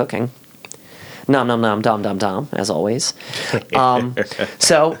City Cooking. Nom nom nom dom dom dom, as always.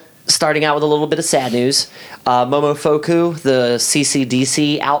 So starting out with a little bit of sad news. Momofuku, the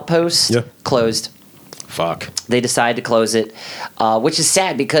CCDC outpost, closed. Fuck. They decided to close it, which is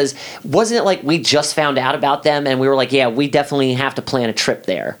sad because wasn't it like we just found out about them and we were like, yeah, we definitely have to plan a trip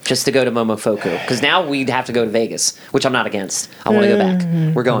there just to go to Momofuku because now we'd have to go to Vegas, which I'm not against. I want to go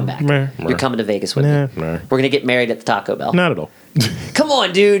back. We're going back. You're coming to Vegas with me. We're going to get married at the Taco Bell. Not at all. Come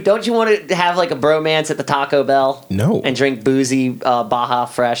on, dude. Don't you want to have like a bromance at the Taco Bell? No. And drink boozy Baja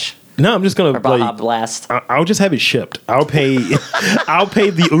Fresh? No, I'm just gonna Or Baja Blast. I'll just have it shipped. I'll pay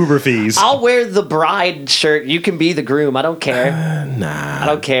the Uber fees. I'll wear the bride shirt. You can be the groom. I don't care. Nah. I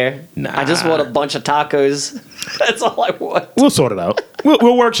don't care. Nah. I just want a bunch of tacos. That's all I want. We'll sort it out.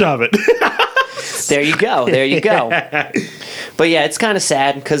 We'll workshop it. There you go. There you go. But yeah, it's kind of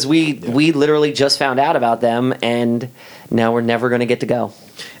sad because we literally just found out about them, and now we're never going to get to go.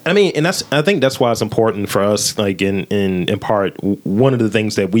 I mean, and I think that's why it's important for us, like in part, one of the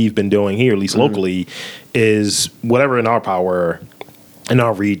things that we've been doing here, at least locally, is whatever in our power an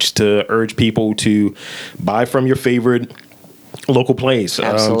outreach to urge people to buy from your favorite local place.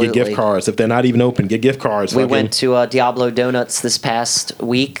 Absolutely. Get gift cards. If they're not even open, get gift cards. We went to Diablo Donuts this past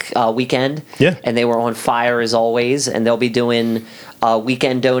weekend. Yeah. And they were on fire as always. And they'll be doing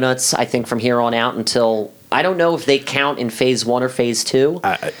weekend donuts, I think, from here on out until... I don't know if they count in phase 1 or phase 2.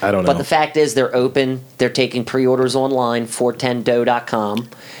 I don't know. But the fact is they're open. They're taking pre-orders online, 410dough.com.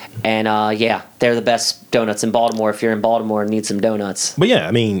 And they're the best donuts in Baltimore if you're in Baltimore and need some donuts. But yeah,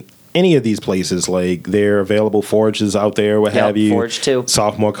 I mean, any of these places, like they're available. Forge is out there, what have you. Forge too.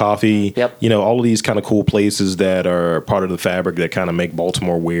 Sophomore Coffee. Yep. You know, all of these kind of cool places that are part of the fabric that kind of make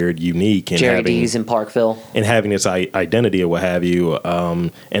Baltimore weird, unique. And Jerry D's in Parkville. And having its identity or what have you.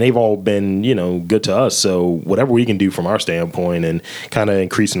 And they've all been, good to us. So whatever we can do from our standpoint and kind of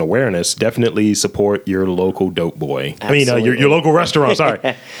increasing awareness, definitely support your local dope boy. Absolutely. I mean, your local restaurant,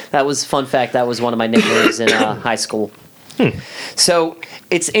 sorry. That was, fun fact, that was one of my nicknames in high school. So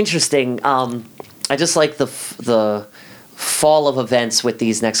it's interesting. I just like the fall of events with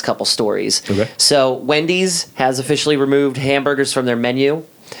these next couple stories. Okay. So Wendy's has officially removed hamburgers from their menu.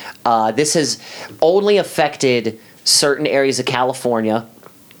 This has only affected certain areas of California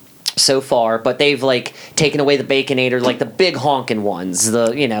so far, but they've taken away the Baconator, the big honking ones,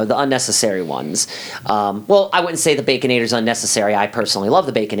 the unnecessary ones. Well, I wouldn't say the Baconator's unnecessary. I personally love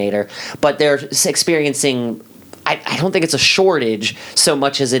the Baconator, but they're experiencing... I don't think it's a shortage so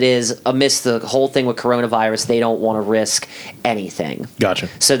much as it is amidst the whole thing with coronavirus. They don't want to risk anything. Gotcha.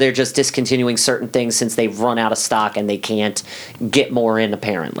 So they're just discontinuing certain things since they've run out of stock and they can't get more in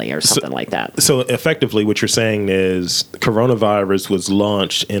apparently or something like that. So effectively what you're saying is coronavirus was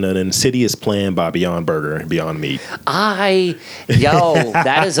launched in an insidious plan by Beyond Burger and Beyond Meat. That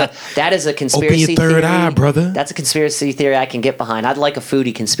is a conspiracy Open your third theory. eye, brother. That's a conspiracy theory I can get behind. I'd like a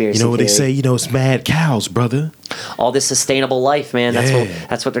foodie conspiracy You know what theory. they say, it's mad cows, brother. All this sustainable life, man. Yeah.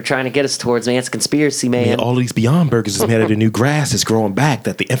 That's what they're trying to get us towards, man. It's a conspiracy, man. Man, all of these Beyond Burgers is made out of new grass is growing back,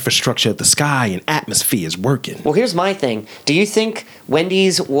 that the infrastructure of the sky and atmosphere is working. Well, here's my thing. Do you think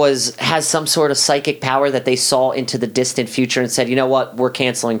Wendy's has some sort of psychic power that they saw into the distant future and said, you know what, we're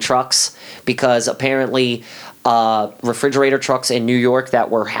canceling trucks? Because apparently refrigerator trucks in New York that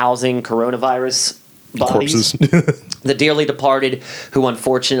were housing coronavirus bodies, Corpses. the dearly departed, who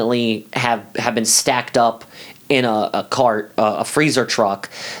unfortunately have been stacked up in a cart, a freezer truck.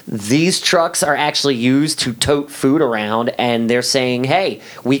 These trucks are actually used to tote food around, and they're saying, hey,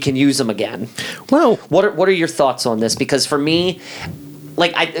 we can use them again. Well, What are your thoughts on this? Because for me,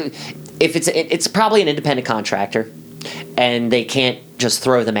 if it's probably an independent contractor, and they can't just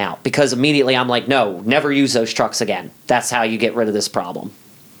throw them out, because immediately I'm like, no, never use those trucks again. That's how you get rid of this problem.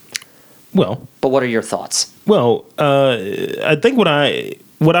 Well, But what are your thoughts? Well, I think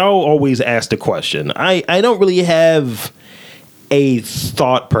I'll always ask the question. I don't really have a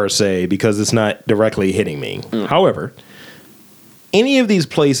thought per se because it's not directly hitting me. However, any of these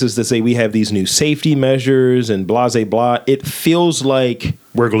places that say we have these new safety measures and blah, blah, blah, it feels like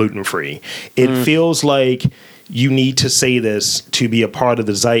we're gluten free. It feels like you need to say this to be a part of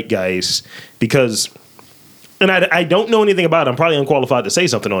the zeitgeist because... And I don't know anything about it. I'm probably unqualified to say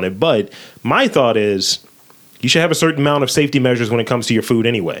something on it. But my thought is you should have a certain amount of safety measures when it comes to your food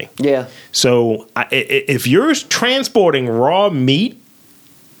anyway. Yeah. So if you're transporting raw meat,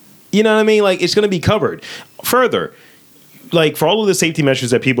 you know what I mean? It's going to be covered. Further, for all of the safety measures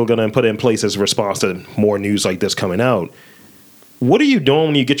that people are going to put in place as a response to more news like this coming out, what are you doing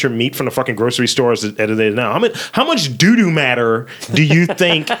when you get your meat from the fucking grocery stores at the day now? How much doo-doo matter do you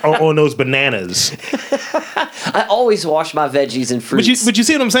think are on those bananas? I always wash my veggies and fruits. But you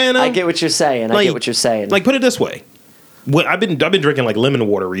see what I'm saying? Though? I get what you're saying. Put it this way. I've been drinking lemon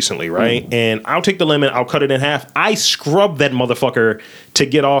water recently, right? And I'll take the lemon, I'll cut it in half. I scrub that motherfucker to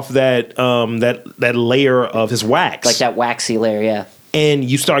get off that that layer of his wax, that waxy layer, yeah. And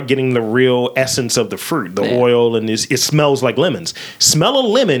you start getting the real essence of the fruit, the oil, and it smells like lemons. Smell a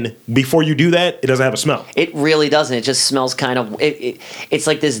lemon before you do that; it doesn't have a smell. It really doesn't. It just smells kind of. It's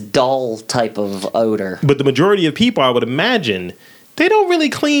like this dull type of odor. But the majority of people, I would imagine, they don't really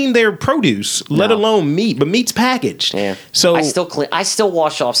clean their produce, let alone meat. But meat's packaged. Yeah. So I still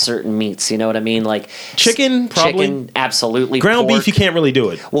wash off certain meats. You know what I mean? Like chicken, probably. Chicken, absolutely. Ground Pork. beef, you can't really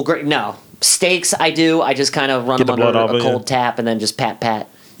do it. Well, great. No. Steaks, I do. I just kind of run them under a cold tap and then just pat.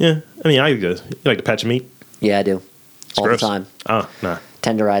 Yeah. I mean, you like to pat your meat? Yeah, I do. All the time. Oh, nah.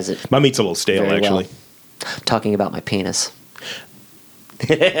 Tenderize it. My meat's a little stale, actually. Well. Talking about my penis.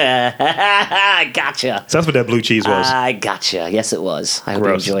 I gotcha. So that's what that blue cheese was. I gotcha. Yes, it was. I hope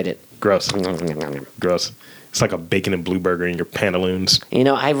you enjoyed it. Gross. Gross. It's like a bacon and blue burger in your pantaloons.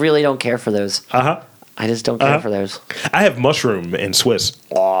 I really don't care for those. Uh-huh. I just don't care for those. I have mushroom and Swiss.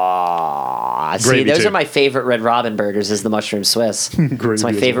 Aw, see, Gravy, those too. are my favorite Red Robin burgers. Is the mushroom Swiss? It's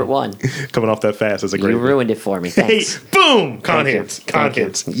my as favorite well. one. Coming off that fast as a great. You ruined it for me. Hey, Thanks. boom! Con Thank you. hits. Con Thank you.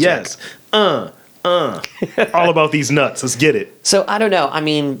 hits. Yes. All about these nuts. Let's get it. So I don't know. I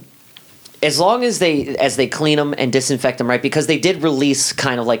mean, as long as they clean them and disinfect them right, because they did release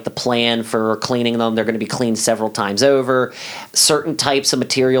kind of like the plan for cleaning them. They're going to be cleaned several times over. Certain types of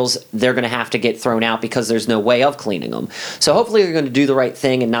materials they're going to have to get thrown out because there's no way of cleaning them. So hopefully they're going to do the right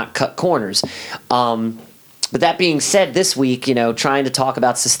thing and not cut corners. But that being said, this week, trying to talk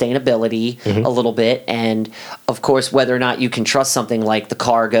about sustainability a little bit, and of course, whether or not you can trust something like the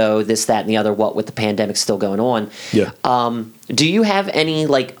cargo, this, that, and the other, what with the pandemic still going on. Yeah. Do you have any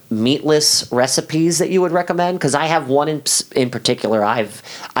like meatless recipes that you would recommend? Because I have one in particular I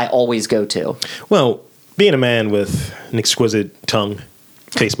always go to. Well, being a man with an exquisite tongue,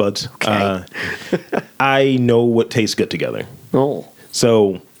 taste buds, Okay. I know what tastes good together. Oh.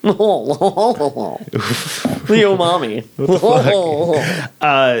 So The umami.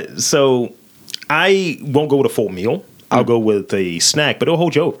 So I won't go with a full meal. I'll go with a snack, but it'll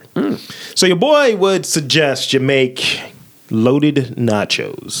hold you over. So your boy would suggest you make loaded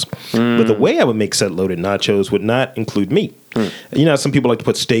nachos. But the way I would make said loaded nachos would not include meat. Some people like to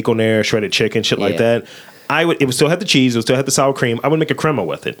put steak on there, shredded chicken, shit like Yeah. that. It would still have the cheese, it would still have the sour cream. I would make a crema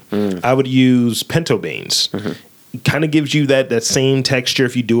with it. I would use pinto beans. Kind of gives you that same texture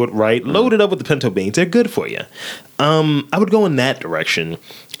if you do it right. Load it up with the pinto beans. They're good for you. I would go in that direction.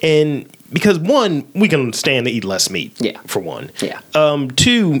 And because one, we can stand to eat less meat. Yeah. For one. Yeah.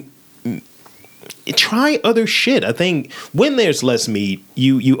 Two, try other shit. I think when there's less meat,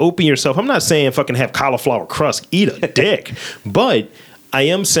 you open yourself. I'm not saying fucking have cauliflower crust, eat a dick. But I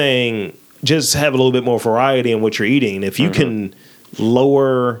am saying just have a little bit more variety in what you're eating. If you can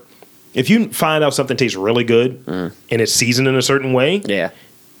lower... If you find out something tastes really good and it's seasoned in a certain way, Yeah.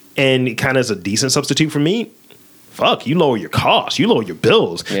 and it kind of is a decent substitute for meat, fuck, you lower your costs, you lower your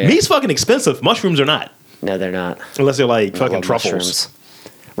bills. Yeah. Meat's fucking expensive. Mushrooms are not, No, they're not. unless they're like I fucking love truffles. mushrooms.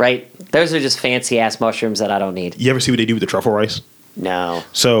 Right? Those are just fancy ass mushrooms that I don't need. You ever see what they do with the truffle rice? No.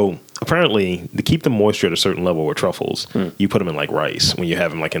 So apparently, to keep the moisture at a certain level with truffles, you put them in like rice when you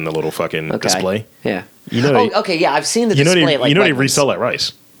have them like in the little fucking Okay. display. Yeah. You know they- okay, yeah, I've seen the You know display they, at, like, you know they Wegmans. resell that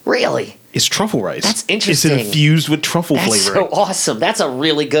rice. Really? It's truffle rice. That's interesting. It's infused with truffle That's flavoring. so awesome. That's a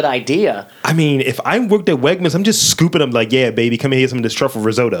really good idea. I mean, if I worked at Wegmans, I'm just scooping them like, yeah, baby, come here, some of this truffle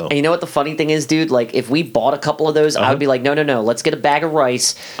risotto. And you know what the funny thing is, dude? Like, if we bought a couple of those, I would be like, no, let's get a bag of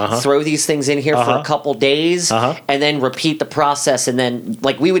rice, throw these things in here for a couple days, and then repeat the process. And then,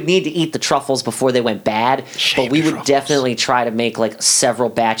 like, we would need to eat the truffles before they went bad, Shave but we the would truffles. definitely try to make, like, several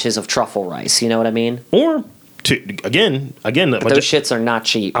batches of truffle rice. You know what I mean? Or, again, But those shits are not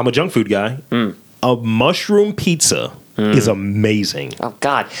cheap. I'm a junk food guy. A mushroom pizza is amazing. Oh,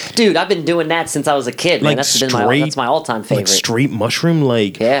 God. Dude, I've been doing that since I was a kid, man. Like That's my all-time favorite. Like straight mushroom,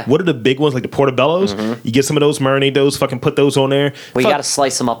 like Yeah. what are the big ones, like the portobellos? You get some of those, marinate those, fucking put those on there. Well, you Fuck, got to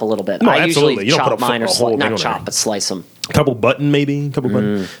slice them up a little bit. No, I absolutely. usually You don't chop put a mine or whole thing not on chop, there. but slice them. couple button maybe,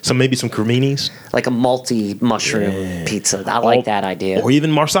 maybe some creminis, Like a multi-mushroom pizza. I like that idea. or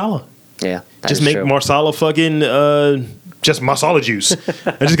even marsala. Yeah. that Just is make true. marsala fucking just masala juice.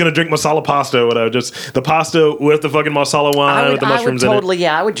 I'm just gonna drink masala pasta or whatever. Just the pasta with the fucking marsala wine with the mushrooms in it.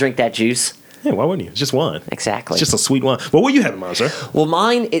 I would drink that juice. Yeah, why wouldn't you? It's just wine. Exactly. It's just a sweet wine. Well, what are you having, mine, sir? Well,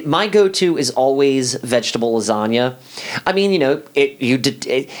 my go-to is always vegetable lasagna. I mean,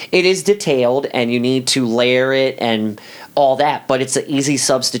 it is detailed and you need to layer it and all that, but it's an easy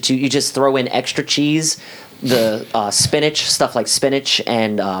substitute. You just throw in extra cheese, the spinach, stuff like spinach,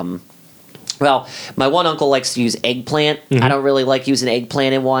 and well, my one uncle likes to use eggplant. I don't really like using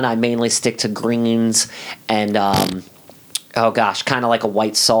eggplant in one. I mainly stick to greens and oh gosh, kind of like a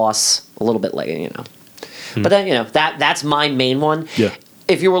white sauce, a little bit like, But then, that's my main one. Yeah.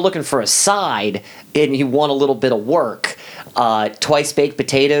 If you were looking for a side and you want a little bit of work, twice baked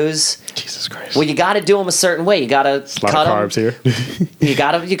potatoes. Jesus Christ. Well, you got to do them a certain way. You got to a lot cut of carbs them. here. You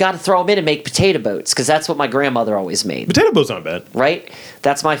got to throw them in and make potato boats because that's what my grandmother always made. Potato boats aren't bad. Right?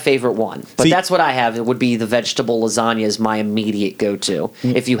 That's my favorite one. But See- that's what I have. It would be the vegetable lasagna is my immediate go-to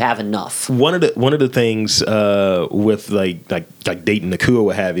if you have enough. One of the things with like dating Nakua or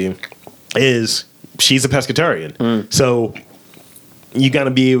what have you is she's a pescatarian. So you got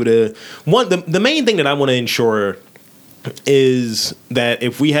to be able to the main thing that I want to ensure is that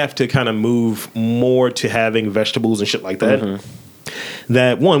if we have to kind of move more to having vegetables and shit like that,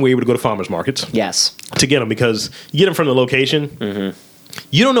 that one, we're able to go to farmers markets Yes. to get them because you get them from the location.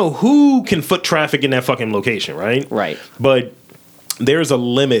 You don't know who can foot traffic in that fucking location, right? Right. But there's a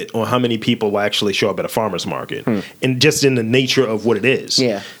limit on how many people will actually show up at a farmer's market, and just in the nature of what it is.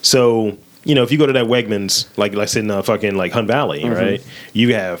 Yeah. So, if you go to that Wegmans, like in fucking like Hunt Valley, right?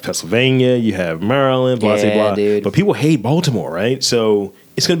 You have Pennsylvania, you have Maryland, blah, blah, blah. Dude. But people hate Baltimore, right? So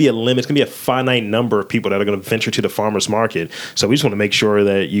it's going to be a limit. It's going to be a finite number of people that are going to venture to the farmer's market. So we just want to make sure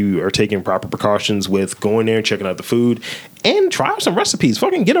that you are taking proper precautions with going there and checking out the food and try some recipes.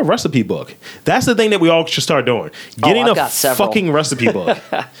 Fucking get a recipe book. That's the thing that we all should start doing. Getting I've a got several. fucking recipe book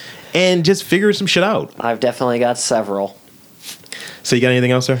and just figuring some shit out. I've definitely got several. So you got anything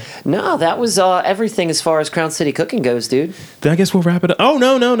else, sir? No, that was everything as far as Crown City cooking goes, dude. Then I guess we'll wrap it up. Oh,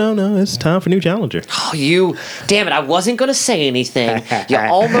 no. It's time for New Challenger. Oh, damn it, I wasn't going to say anything. You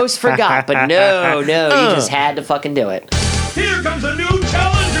almost forgot, but no, you just had to fucking do it. Here comes a new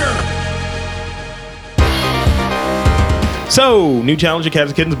challenger! So, New Challenger, cats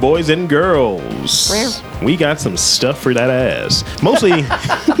and kittens, boys and girls. We got some stuff for that ass. Mostly...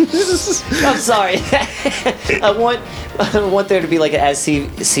 I'm sorry. I want there to be like an as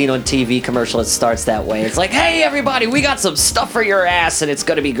seen on TV commercial that starts that way. It's like, hey, everybody, we got some stuff for your ass, and it's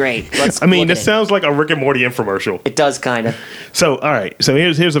going to be great. This sounds like a Rick and Morty infomercial. It does, kind of. So, all right. So,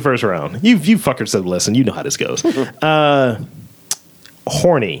 here's the first round. You fuckers have listened. You know how this goes.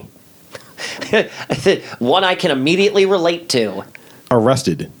 Horny. One I can immediately relate to.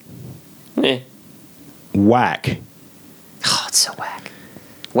 Arrested. Whack. Oh, it's so whack.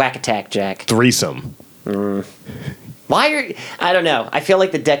 Whack attack, Jack. Threesome. I don't know. I feel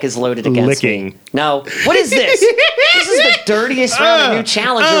like the deck is loaded against Licking. me. No. What is this? This is the dirtiest round of New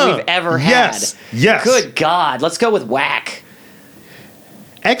Challenger we've ever had. Yes. Good God. Let's go with whack.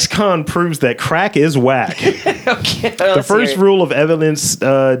 Ex-con proves that crack is whack. Okay, The first rule of evidence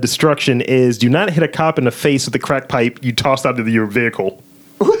destruction is do not hit a cop in the face with the crack pipe you tossed out of your vehicle.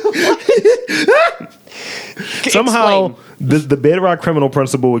 Somehow, the Bedrock criminal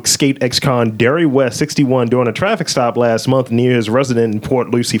principal escaped ex-con Derry West, 61, during a traffic stop last month near his residence in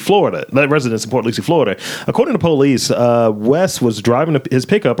Port Lucie, Florida. According to police, West was driving his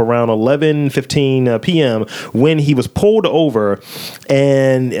pickup around 11:15 p.m. when he was pulled over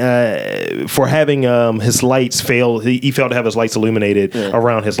and for having his lights fail. He failed to have his lights illuminated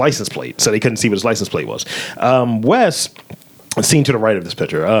around his license plate, so they couldn't see what his license plate was. West, seen to the right of this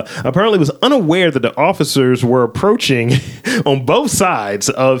picture, apparently was unaware that the officers were approaching on both sides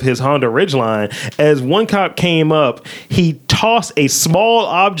of his Honda Ridgeline. As one cop came up, he tossed a small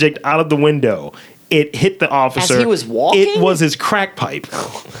object out of the window. It hit the officer. As he was walking? It was his crack pipe.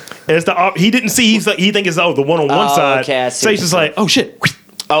 He didn't see. He thinks it's the one on one side. Okay, so he's just like, oh shit.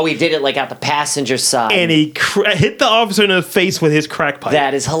 Oh, he did it like out the passenger side. And he hit the officer in the face with his crack pipe.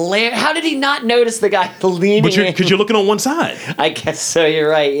 That is hilarious. How did he not notice the guy leaning in? Because you're looking on one side. I guess so. You're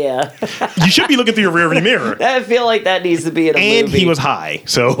right, yeah. You should be looking through your rearview mirror. I feel like that needs to be in a movie. And he was high,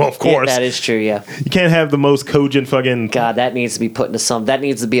 so of course. Yeah, that is true, yeah. You can't have the most cogent fucking... God, that needs to be put into some... That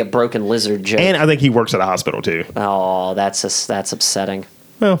needs to be a broken lizard joke. And I think he works at a hospital, too. Oh, that's upsetting.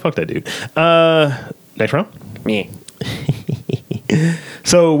 Well, fuck that dude. Next round? Me.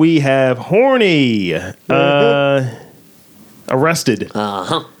 So we have horny, arrested,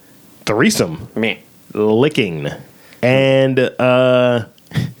 threesome, Me. licking, and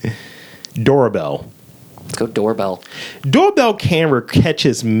doorbell. Let's go doorbell. Doorbell camera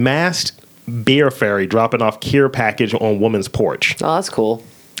catches masked beer fairy dropping off care package on woman's porch. Oh, that's cool.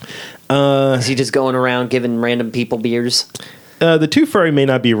 Is he just going around giving random people beers? The tooth fairy may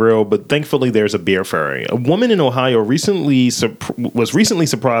not be real, but thankfully there's a beer fairy. A woman in Ohio was recently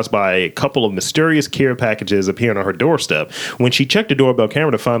surprised by a couple of mysterious care packages appearing on her doorstep. When she checked the doorbell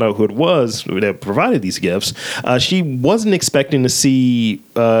camera to find out who it was that provided these gifts, she wasn't expecting to see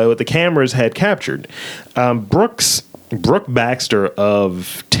what the cameras had captured. Brooke Baxter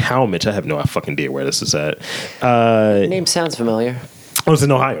of Talmadge, I have no fucking idea where this is at. Name sounds familiar. Oh, it's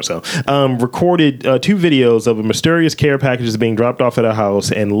in Ohio, so recorded 2 videos of a mysterious care packages being dropped off at a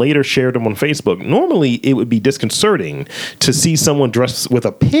house and later shared them on Facebook. Normally, it would be disconcerting to see someone dressed with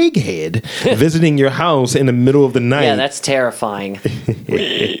a pig head visiting your house in the middle of the night. Yeah, that's terrifying.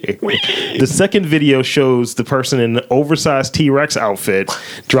 The second video shows the person in an oversized T-Rex outfit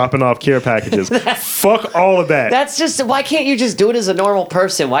dropping off care packages. Fuck all of that. That's just... Why can't you just do it as a normal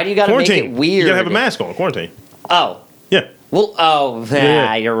person? Why do you got to make it weird? You got to have a mask on. Quarantine. Oh. Yeah. Well,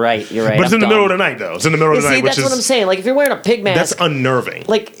 Yeah. You're right. But it's in the middle of the night, though. It's in the middle of the night, that's what I'm saying. Like, if you're wearing a pig mask... That's unnerving.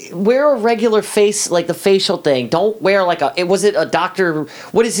 Like, wear a regular face, like the facial thing. Don't wear like a... Was it a Dr...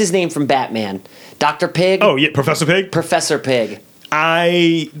 What is his name from Batman? Dr. Pig? Oh, yeah, Professor Pig? Professor Pig.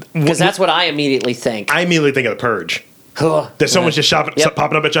 Because that's what I immediately think. I immediately think of The Purge. That That someone's just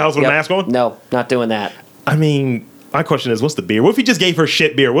popping up at your house with a mask on? No, not doing that. I mean, My question is, what's the beer? What if he just gave her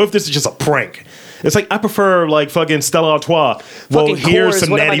shit beer? What if this is just a prank? It's like, I prefer like fucking Stella Artois. Well, Fucking here's Coors, some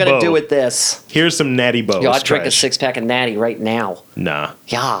what am I Natty gonna Boh. do with this? Here's some Natty Boh. Yo, I'd drink a 6-pack of Natty right now. Nah,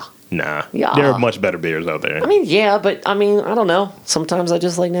 Yeah. nah. Yeah. There are much better beers out there. I mean, yeah, but I mean, I don't know. Sometimes I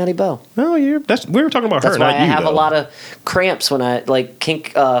just like Natty Boh. Oh, we were talking about That's her, why not I you. have though. a lot of cramps when I like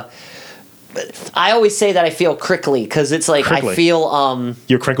kink. I always say that I feel crickly because it's like Crickly. I feel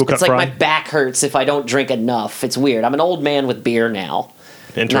Your crinkle cut it's like fry. my back hurts if I don't drink enough. It's weird. I'm an old man with beer now.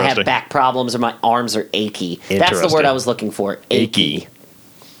 And I have Interesting. back problems or my arms are achy. That's the Interesting. word I was looking for. Achy.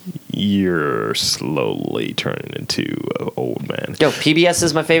 You're slowly turning into an old man. Yo, PBS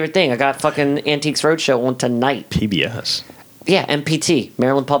is my favorite thing. I got fucking Antiques Roadshow on tonight. PBS. Yeah, MPT,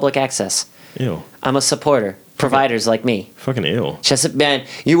 Maryland Public Access. Ew. I'm a supporter. Providers like me. Fucking ill. Chesapeake, man,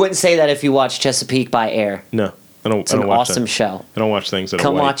 you wouldn't say that if you watched Chesapeake by Air. No, I don't. It's I an don't watch awesome that. show. I don't watch things that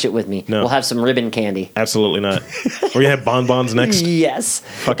Come are white. watch it with me. No. We'll have some ribbon candy. Absolutely not. We're gonna have bonbons next. Yes.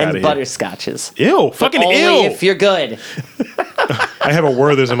 Fuck outta and here. butterscotches. Ew. But Fucking only ill. if you're good. I have a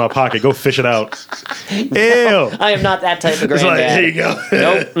Werther's in my pocket. Go fish it out. Ew. I am not that type of It's like, granddad. here you go.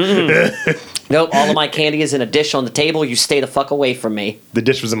 Nope. Mm-mm. Nope. All of my candy is in a dish on the table. You stay the fuck away from me. The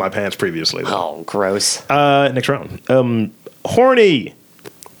dish was in my pants previously. Though. Oh, gross. Next round. Horny.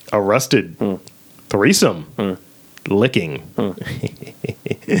 Arrested. Threesome. Licking.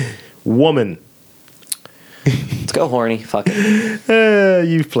 Woman. Let's go horny. Fuck it.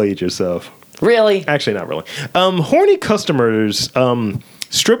 You've played yourself. Really? Actually, not really. Horny customers.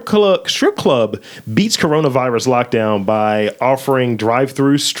 Strip club beats coronavirus lockdown by offering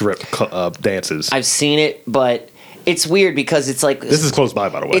drive-through strip club dances. I've seen it, but it's weird because it's like This is close by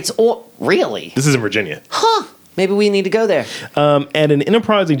the way. It's all really. This is in Virginia. Huh. Maybe we need to go there. At an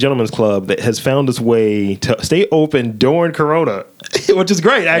enterprising gentleman's club that has found its way to stay open during Corona, which is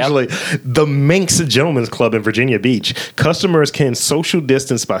great, actually. The Minx Gentlemen's Club in Virginia Beach. Customers can social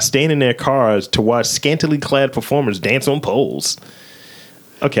distance by staying in their cars to watch scantily clad performers dance on poles.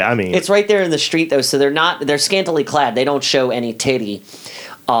 Okay, I mean, It's right there in the street though, so they're scantily clad. They don't show any titty.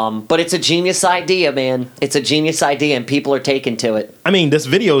 But it's a genius idea, man. It's a genius idea, and people are taking to it. this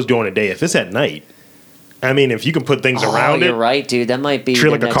video is during the day. If it's at night, if you can put things around you're it, right, dude. That might be treat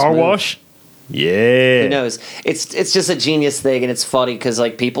the like a next car move. wash. Yeah. Who knows? It's just a genius thing, and it's funny because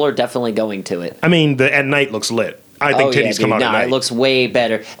like people are definitely going to it. The at night looks lit. I think titties come out at night. It looks way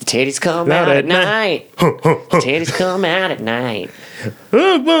better. The titties come out at night. The titties come out at night.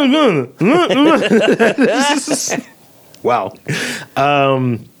 Wow.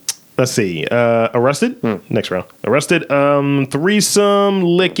 Let's see. Arrested? Next round. Arrested. Threesome,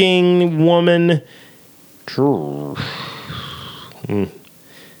 licking, woman.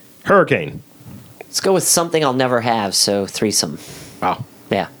 Hurricane. Let's go with something I'll never have. So threesome. Wow.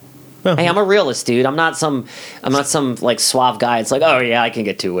 Yeah. Well, Hey, I'm a realist, dude. I'm not some like suave guy. It's like, oh yeah, I can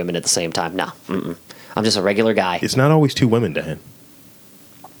get 2 women at the same time. No, I'm just a regular guy. It's not always 2 women, Dan.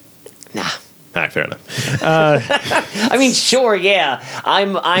 Nah. All right, fair enough. I mean, sure, yeah. I'm.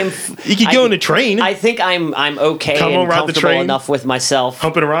 You could go on the train. I think I'm okay Come on, and ride the comfortable train. enough with myself.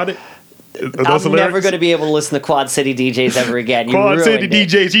 Humping around it. I'm never going to be able to listen to Quad City DJs ever again. You Quad City ruined it.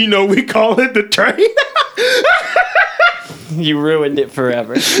 DJs, we call it the train. You ruined it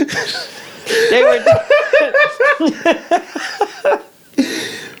forever. They were.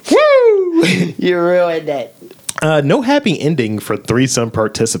 Woo! You ruined it. No happy ending for threesome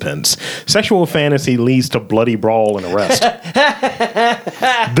participants. Sexual fantasy leads to bloody brawl and arrest.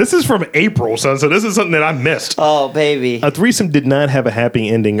 This is from April, son, so this is something that I missed. Oh, baby. A threesome did not have a happy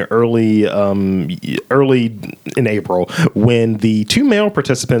ending early in April when the 2 male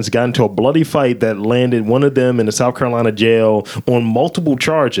participants got into a bloody fight that landed one of them in a South Carolina jail on multiple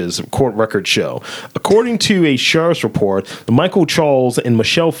charges, court records show. According to a sheriff's report, Michael Charles and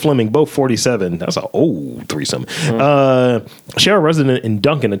Michelle Fleming, both 47, that's an old threesome, share a resident in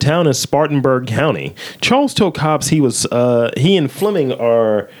Duncan, a town in Spartanburg County. Charles told cops he and Fleming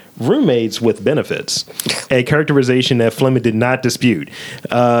are roommates with benefits, a characterization that Fleming did not dispute.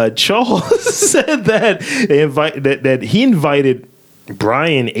 Charles said that that he invited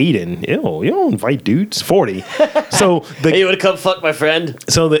Brian Aiden. Ew, you don't invite dudes. 40. So Hey, you want to come fuck my friend?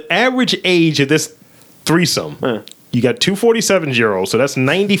 so the average age of this threesome. You got 2 47-year-olds, so that's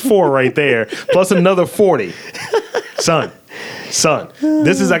 94 right there, plus another 40. Son,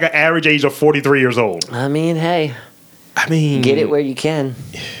 this is like an average age of 43 years old. I mean, hey, get it where you can.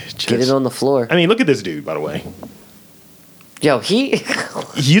 Get it on the floor. Look at this dude, by the way. Yo,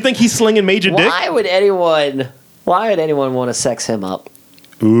 You think he's slinging major dick? why would anyone want to sex him up?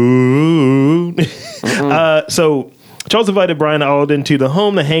 Ooh. So Charles invited Brian Alden to the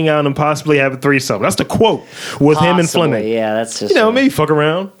home to hang out and possibly have a threesome. That's the quote with him and Possibly, Fleming. yeah, that's just Maybe fuck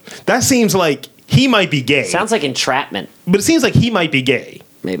around. That seems like he might be gay. sounds like entrapment. But it seems like he might be gay.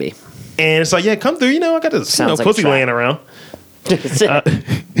 Maybe. And it's like, yeah, come through. I got this Sounds like pussy a trap. laying around.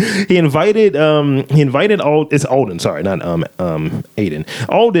 He invited it's Alden, sorry, not Aiden.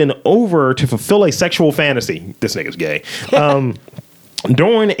 Alden over to fulfill a sexual fantasy. This nigga's gay.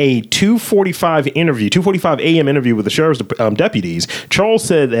 During a 2:45 a.m. interview with the sheriff's deputies, Charles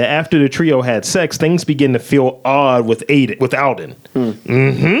said that after the trio had sex, things began to feel odd with Alden.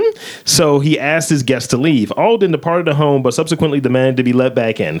 So he asked his guests to leave. Alden departed the home, but subsequently demanded to be let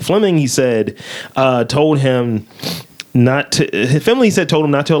back in. Fleming, he said, told him not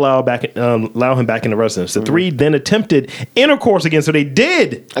to allow him back in the residence. The three then attempted intercourse again, so they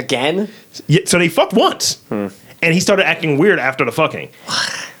did. Again? Yeah, so they fucked once. And he started acting weird after the fucking.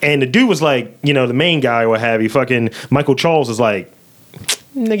 And the dude was like, the main guy or what have you, fucking Michael Charles is like,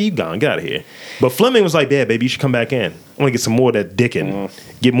 nigga, you gone, get out of here. But Fleming was like, yeah, baby, you should come back in. I want to get some more of that dickin'.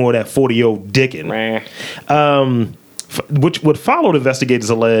 Get more of that 40-year-old dickin'. What followed,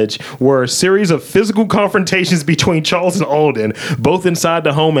 investigators allege, were a series of physical confrontations between Charles and Alden, both inside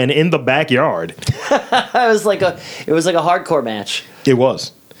the home and in the backyard. It was like a hardcore match. It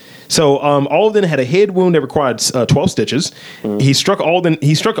was. So Alden had a head wound that required 12 stitches. He struck Alden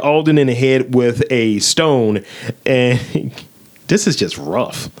in the head with a stone, and this is just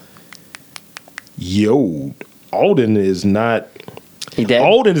rough. Yo, Alden is not. He dead?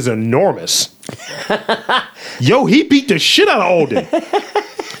 Alden is enormous. Yo, he beat the shit out of Alden.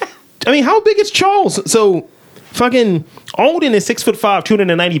 I mean, how big is Charles? So, fucking Alden is 6'5",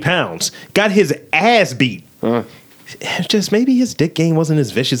 290 pounds. Got his ass beat. It's just maybe his dick game wasn't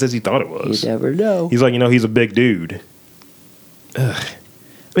as vicious as he thought it was. You never know. He's like, he's a big dude. Ugh.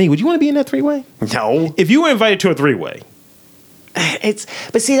 I mean, would you want to be in that three-way? No. If you were invited to a three-way.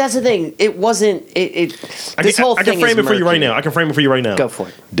 But see, that's the thing. It wasn't. This whole thing I can frame is it for you right murky. now. I can frame it for you right now. Go for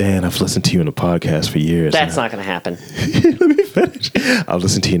it. Dan, I've listened to you in a podcast for years. That's not going to happen. Let me finish. I've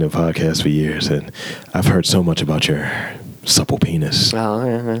listened to you in a podcast for years, and I've heard so much about your supple penis. Oh,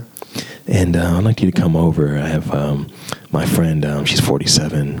 yeah. And I'd like you to come over. I have my friend, she's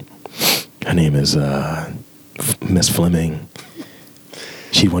 47. Her name is Miss Fleming.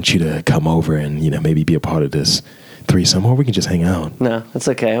 She wants you to come over and, maybe be a part of this threesome, or we can just hang out. No, that's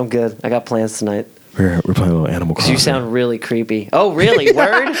okay. I'm good. I got plans tonight. We're playing a little Animal Crossing. You sound really creepy. Oh, really?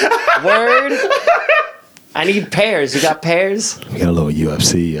 Word? Word? I need pairs. You got pairs? We got a little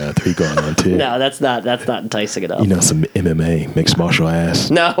UFC 3 going on, too. No, that's not enticing enough. Some MMA, mixed martial ass.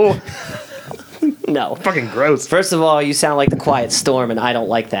 No. No. Fucking gross. First of all, you sound like the Quiet Storm, and I don't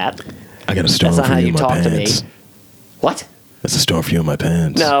like that. I got a storm That's not for how you you in my talk pants. to me. What? That's a storm for you in my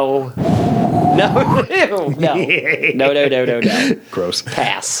pants. No. No. Ew. No. No. Gross.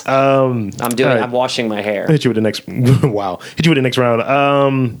 Pass. Right. I'm washing my hair. Hit you with the next. Wow. Hit you with the next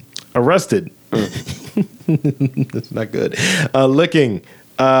round. Arrested. That's not good. Licking.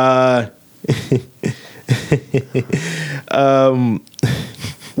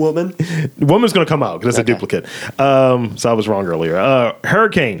 Woman. Woman's gonna come out because that's a duplicate. So I was wrong earlier.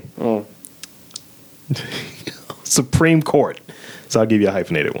 Hurricane. Supreme Court. So I'll give you a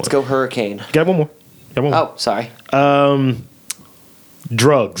hyphenated one. Let's go Hurricane. Got one more. Oh, sorry.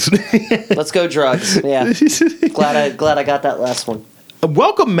 Drugs. Let's go drugs. Yeah. Glad I got that last one.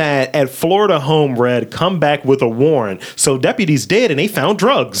 Welcome Matt at Florida home Red come back with a warrant. So deputies did and they found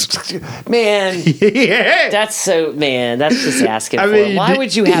drugs. Man. Yeah. That's just asking I for mean, it. Why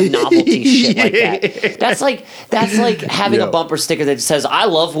would you have novelty shit like that? That's like having a bumper sticker that says "I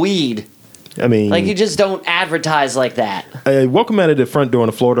love weed." I mean, Like you just don't advertise like that. Welcome Matt at the front door in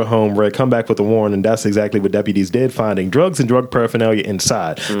the Florida home Red come back with a warrant, and that's exactly what deputies did, finding drugs and drug paraphernalia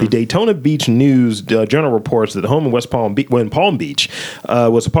inside. The Daytona Beach News Journal reports that the home in Palm Beach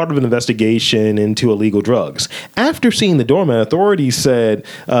was a part of an investigation into illegal drugs. After seeing the doormat, authorities said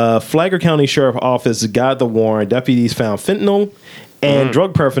Flagler County Sheriff Office got the warrant. Deputies found fentanyl and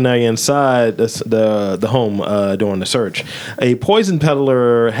drug paraphernalia inside the home during the search. A poison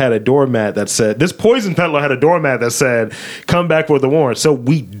peddler had a doormat that said, come back with a warrant. So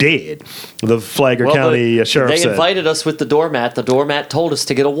we did. The Flagler County Sheriff said. They invited us with the doormat. The doormat told us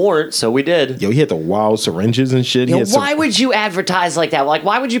to get a warrant, so we did. Yo, he had the wild syringes and shit. Why would you advertise like that? Like,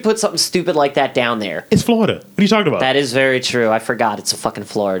 why would you put something stupid like that down there? It's Florida. What are you talking about? That is very true. I forgot it's a fucking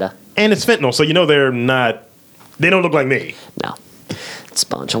Florida. And it's fentanyl, so they don't look like me. No. It's a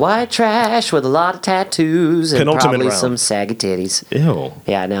bunch of white trash with a lot of tattoos and Penultimate probably round. some saggy titties. Ew.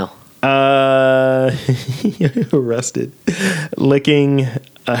 Yeah, I know. Arrested. Licking,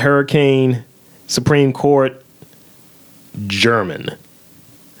 a hurricane, Supreme Court. German.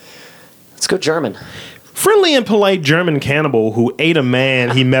 Let's go German. Friendly and polite German cannibal who ate a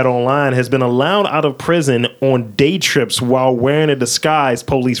man he met online has been allowed out of prison on day trips while wearing a disguise,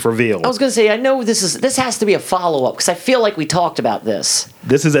 police reveal. I was going to say, I know this has to be a follow-up because I feel like we talked about this.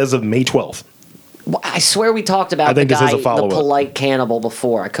 This is as of May 12th. I swear we talked about I think the this is guy, a follow-up. the polite cannibal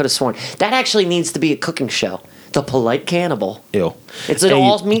before. I could have sworn. That actually needs to be a cooking show. The Polite Cannibal. Ew. It's an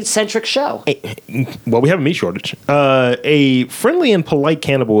all meat-centric show. Well, we have a meat shortage. A friendly and polite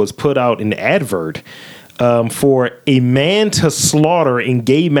cannibal was put out an advert for a man to slaughter in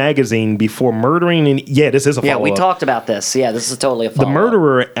gay magazine before murdering. This is a follow-up. Yeah, we talked about this. Yeah, this is totally a follow-up. The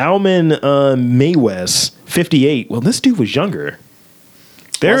murderer, Alman Maywes, 58. Well, this dude was younger.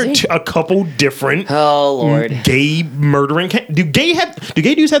 There are Was he? a couple different Oh, Lord. gay murdering. Do gay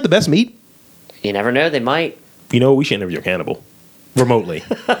dudes have the best meat? You never know. They might. You know, we should interview a cannibal remotely.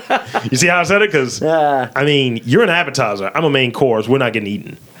 You see how I said it? Because, I mean, you're an appetizer. I'm a main course. We're not getting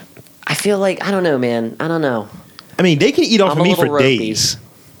eaten. I feel like, I don't know, man. I don't know. I mean, they can eat off I'm of a me for little ropey. days.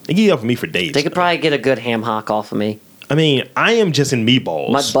 They can eat off of me for days. They could probably get a good ham hock off of me. I mean, I am just in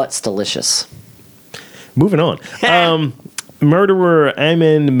meatballs. My butt's delicious. Moving on. Murderer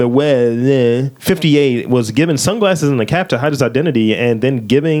Ayman Mawed, 58, was given sunglasses and a cap to hide his identity, and then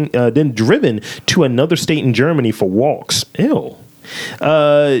driven to another state in Germany for walks. Ew.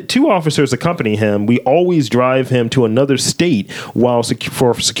 2 officers accompany him. We always drive him to another state for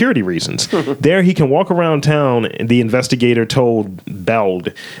security reasons. There he can walk around town, the investigator told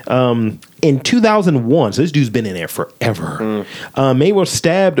Bald. In 2001, so this dude's been in there forever, May was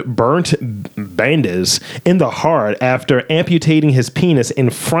stabbed, burnt bandages in the heart after amputating his penis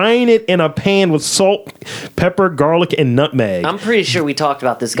and frying it in a pan with salt, pepper, garlic, and nutmeg. I'm pretty sure we talked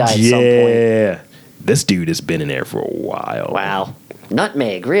about this guy at some point. Yeah. This dude has been in there for a while. Wow.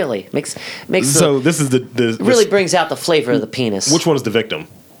 Nutmeg, really. Makes So this is the really brings out the flavor of the penis. Which one is the victim?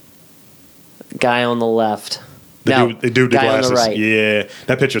 Guy on the left. The dude with the guy glasses. on the right. Yeah,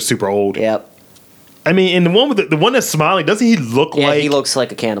 that picture's super old. Yep. I mean, and the one with the one that's smiling, doesn't he look Yeah, like he looks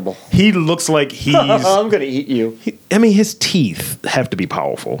like a cannibal. he looks like he's? I'm gonna eat you. I mean, his teeth have to be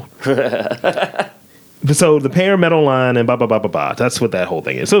powerful. So the pair met online and blah blah blah blah blah. That's what that whole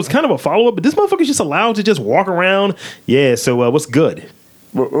thing is. So it's kind of a follow up, but this motherfucker's just allowed to just walk around. Yeah. So what's good?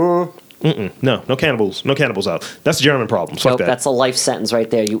 No cannibals. No cannibals out. That's a German problem. Fuck Nope, that. that's a life sentence right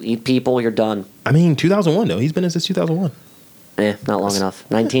there. You eat people, you're done. I mean, 2001 though. He's been in since 2001. Not long enough.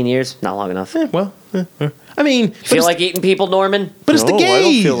 19 years, not long enough. I mean, Feel like eating people, Norman? but it's the gays. I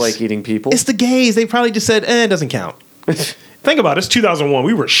don't feel like eating people. It's the gays. They probably just said, it doesn't count. Think about it. It's 2001.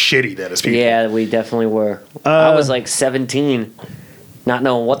 We were shitty then as people. Yeah, we definitely were. I was like 17, not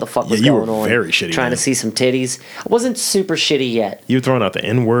knowing what the fuck was you were going on. very shitty Trying then. to see some titties. I wasn't super shitty yet. You were throwing out the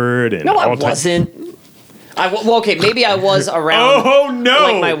N word and No, I all types- wasn't. Well, okay, maybe I was around. Oh no!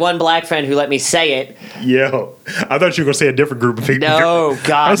 Like my one black friend who let me say it. Yo, I thought you were gonna say a different group of people. No,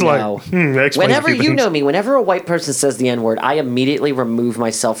 God, I was no. like, that explains a Whenever few you things. know me, whenever a white person says the N word, I immediately remove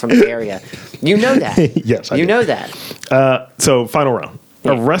myself from the area. You know that. Yes, I you do. know that. So final round.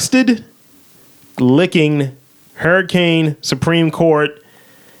 Yeah. Arrested, licking, hurricane, Supreme Court,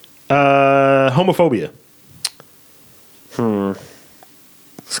 homophobia.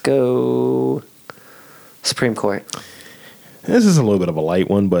 Let's go Supreme Court. This is a little bit of a light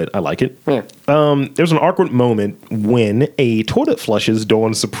one, but I like it. Yeah. There's an awkward moment when a toilet flushes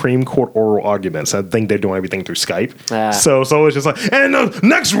during Supreme Court oral arguments. I think they're doing everything through Skype. So it's just like, and the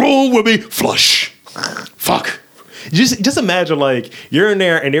next rule will be flush. Fuck. Just imagine, like, you're in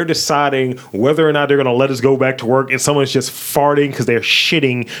there and they're deciding whether or not they're going to let us go back to work, and someone's just farting because they're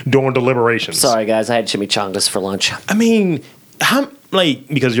shitting during deliberations. Sorry, guys. I had chimichangas for lunch. I mean,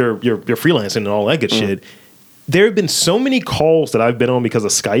 because you're freelancing and all that good shit. There have been so many calls that I've been on because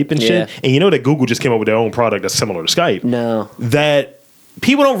of Skype and shit. Yeah. And you know that Google just came up with their own product that's similar to Skype. No. That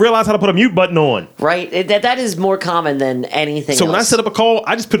people don't realize how to put a mute button on. Right? That is more common than anything So else. when I set up a call,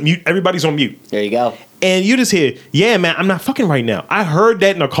 I just put mute. Everybody's on mute. There you go. And you just hear, yeah, man, I'm not fucking right now. I heard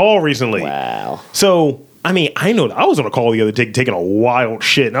that in a call recently. Wow. So, I mean, I know that I was on a call the other day taking a wild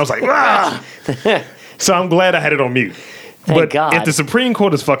shit. And I was like, ah! So I'm glad I had it on mute. Thank God. If the Supreme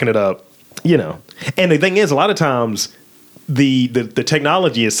Court is fucking it up, you know. And the thing is, a lot of times, the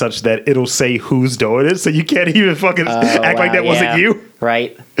technology is such that it'll say who's doing it, so you can't even fucking act like that wasn't you.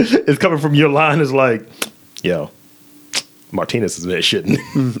 Right. It's coming from your line. Is like, yo, Martinez is there shitting.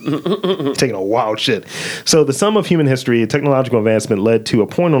 Taking a wild shit. So the sum of human history and technological advancement led to a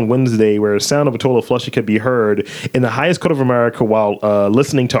point on Wednesday where the sound of a toilet flushing could be heard in the highest court of America while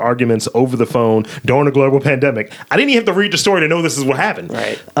listening to arguments over the phone during a global pandemic. I didn't even have to read the story to know this is what happened.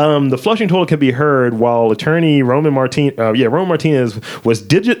 Right. The flushing toilet could be heard while attorney Roman Martinez was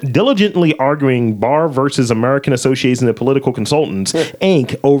diligently arguing Bar versus American Association of Political Consultants,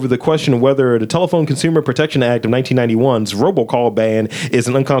 Inc., over the question of whether the Telephone Consumer Protection Act of 1991's robocall ban is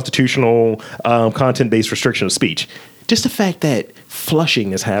an unconstitutional content-based restriction of speech. Just the fact that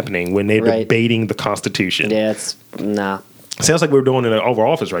flushing is happening when they're debating the Constitution. Yeah, it's nah. Sounds like we're doing it in Oval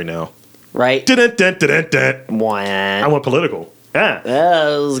Office right now. Right? Wah. I went political. Ah.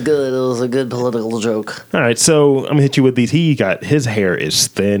 Yeah, it was good. It was a good political joke. All right, so I'm gonna hit you with these. His hair is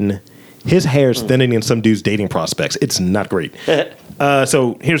thin. His hair is thinner than some dude's dating prospects. It's not great.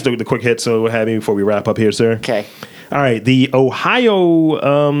 So here's the quick hit. So what have you before we wrap up here, sir? Okay. All right, the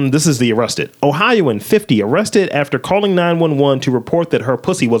Ohio, this is the arrested. Ohioan 50 arrested after calling 911 to report that her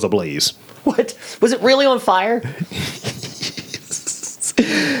pussy was ablaze. What? Was it really on fire?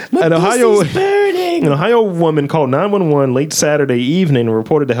 An Ohio woman called 911 late Saturday evening and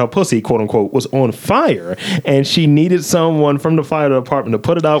reported that her pussy, quote unquote, was on fire, and she needed someone from the fire department to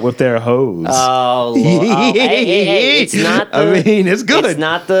put it out with their hose. Oh, hey, it's not. It's good. It's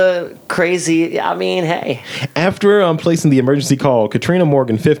not the crazy. I mean, hey. After placing the emergency call, Katrina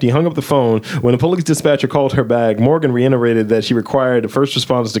Morgan, 50, hung up the phone. When the police dispatcher called her back, Morgan reiterated that she required the first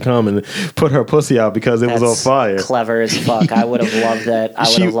responders to come and put her pussy out because it was on fire. Clever as fuck. I would have loved that. I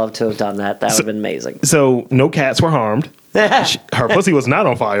would have loved to have done that. That would have been amazing. So no cats were harmed. Her pussy was not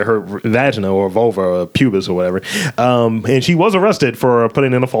on fire. Her vagina or vulva or pubis or whatever. And she was arrested for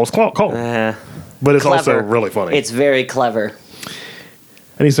putting in a false call. But it's clever. also really funny. It's very clever.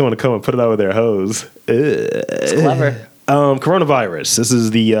 I need someone to come and put it out with their hose. It's clever. Coronavirus. This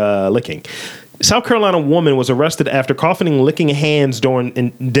is the licking. South Carolina woman was arrested after coughing and licking hands during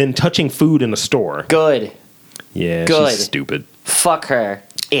and then touching food in a store. Good. Yeah, Good. she's stupid. Fuck her,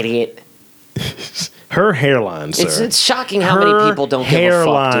 idiot. Her hairline, sir. It's shocking how many people don't give a fuck,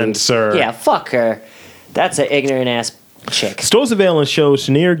 hairline, dude. sir. Yeah, fuck her. That's an ignorant ass chick. Store surveillance shows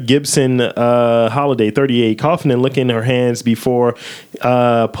Shanier Gibson Holiday, 38, coughing and licking her hands before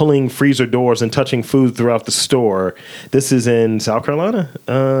pulling freezer doors and touching food throughout the store. This is in South Carolina.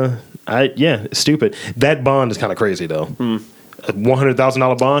 It's stupid. That bond is kind of crazy though. A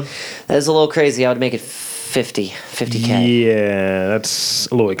 $100,000 bond. That is a little crazy. I would make it 50K. Yeah, that's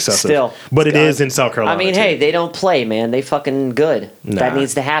a little excessive. Still, but it is in South Carolina. I mean, hey, they don't play, man. They fucking good. Nah. That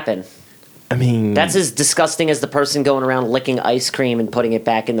needs to happen. I mean, that's as disgusting as the person going around licking ice cream and putting it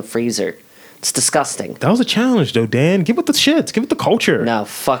back in the freezer. It's disgusting. That was a challenge, though, Dan. Give it the shits. Give it the culture. No,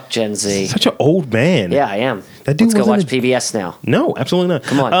 fuck Gen Z. Such an old man. Yeah, I am. That dude Let's go watch PBS now. No, absolutely not.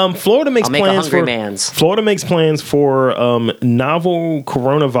 Come on. Florida makes I'll make plans a Hungry for Man's. Florida makes plans for novel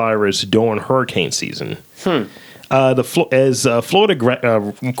coronavirus during hurricane season. As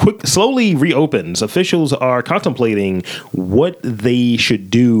Florida slowly reopens, officials are contemplating what they should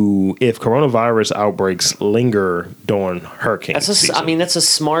do if coronavirus outbreaks linger during hurricane season. I mean, that's a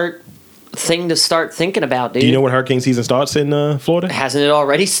smart thing to start thinking about, dude. Do you know when hurricane season starts in Florida? Hasn't it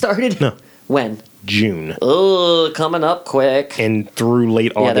already started? No. When? June. Oh, coming up quick. And through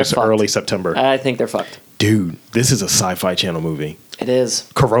late August, early September. I think they're fucked. Dude, this is a Sci-Fi Channel movie. It is.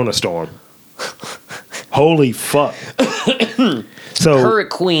 Corona Storm. Holy fuck. So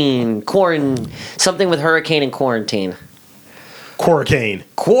Hurricane, something with hurricane and quarantine. Quarantine.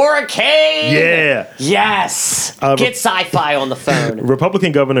 Yeah. Yes. Get sci-fi on the phone.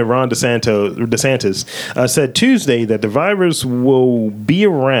 Republican Governor Ron DeSantis said Tuesday that the virus will be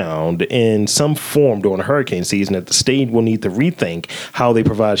around in some form during hurricane season, that the state will need to rethink how they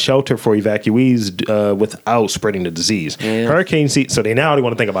provide shelter for evacuees without spreading the disease. Yeah. Hurricane season, so they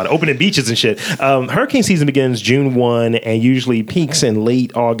want to think about it. Opening beaches and shit. Hurricane season begins June 1 and usually peaks in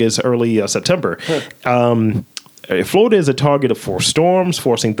late August, early September. Florida is a target for storms,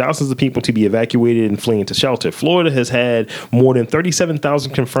 forcing thousands of people to be evacuated and fleeing to shelter. Florida has had more than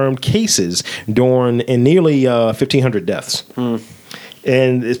 37,000 confirmed cases and nearly 1,500 deaths.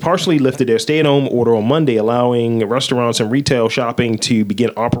 And it's partially lifted their stay-at-home order on Monday, allowing restaurants and retail shopping to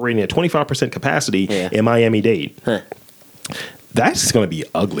begin operating at 25% capacity in Miami-Dade. That's going to be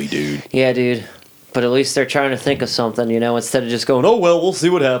ugly, dude. Yeah, dude. But at least they're trying to think of something, instead of just going, oh, well, we'll see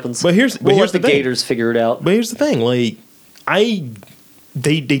what happens. But here's let the the Gators figure it out. But here's the thing. Like,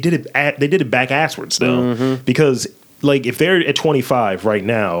 they did it back asswards, though. Because, like, if they're at 25 right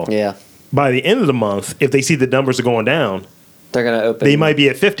now, by the end of the month, if they see the numbers are going down, they're going to open. They might be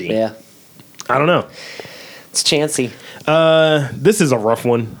at 50. Yeah. I don't know. It's chancy. This is a rough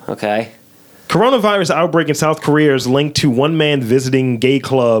one. Okay. Coronavirus outbreak in South Korea is linked to one man visiting gay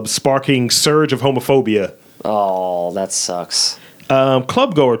clubs, sparking surge of homophobia. Oh, that sucks.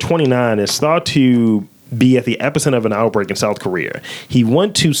 Clubgoer 29 is thought to be at the epicenter of an outbreak in South Korea. He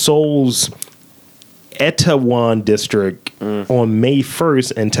went to Seoul's Itaewon district on May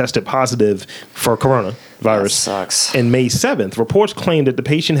 1st and tested positive for coronavirus. That sucks. And May 7th, reports claimed that the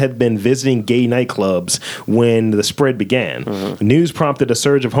patient had been visiting gay nightclubs when the spread began. News prompted a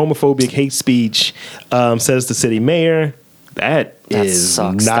surge of homophobic hate speech, says the city mayor. That is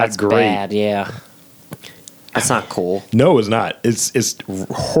sucks. not That's great. bad, yeah. That's not cool. No, it's not. It's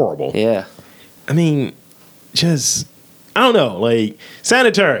horrible. Yeah. I mean, just, I don't know, like,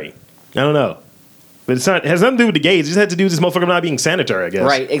 sanitary. I don't know. But it's not, it has nothing to do with the gays. It just had to do with this motherfucker not being sanitary, I guess.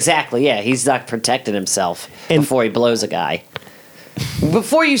 Right, exactly. Yeah, he's not protecting himself And- before he blows a guy.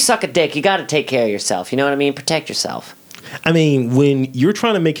 Before you suck a dick, you got to take care of yourself. You know what I mean? Protect yourself. I mean, when you're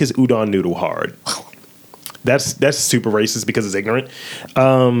trying to make his udon noodle hard, that's super racist because it's ignorant.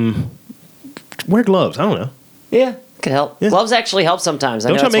 Wear gloves. I don't know. Yeah, could help. Yeah. Gloves actually help sometimes. I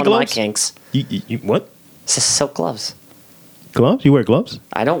Don't know y'all that's make one of my gloves? kinks. You what? It's just silk gloves. Gloves? You wear gloves?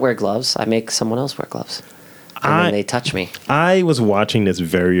 I don't wear gloves. I make someone else wear gloves. And then they touch me. I was watching this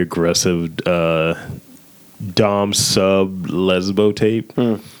very aggressive Dom sub lesbo tape,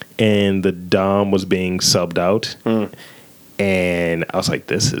 and the Dom was being subbed out, and I was like,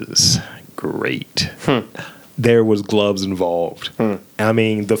 "This is great." There was gloves involved. I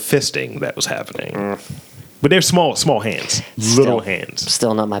mean, the fisting that was happening, but they're small hands, little hands,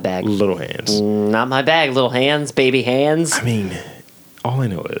 Still not my bag. little hands. Not my bag. Little hands, baby hands. I mean, all I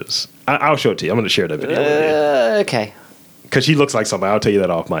know is I'll show it to you. I'm going to share that video with you. Okay. Because she looks like somebody. I'll tell you that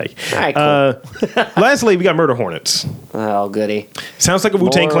off mic. All right, cool. Lastly, we got Murder Hornets. Oh, goody. Sounds like a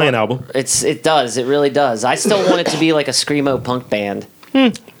Wu-Tang More- Clan album. It does. It really does. I still want it to be like a screamo punk band.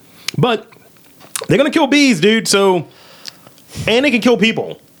 But they're going to kill bees, dude. So, and they can kill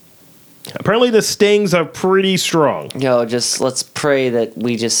people. Apparently the stings are pretty strong. Yo, just let's pray that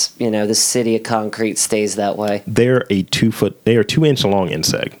we just, this city of concrete stays that way. They're a 2-inch long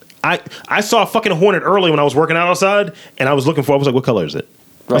insect. I saw a fucking hornet early when I was working out outside, and I was looking for, I was like, what color is it?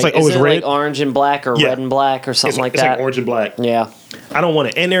 I was like, Is oh, it's it red. like orange and black or Yeah. red and black or something like it's that? like orange and black. Yeah. I don't want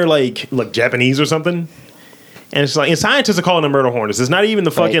it. And they're like Japanese or something. And it's like, and scientists are calling them murder hornets. It's not even the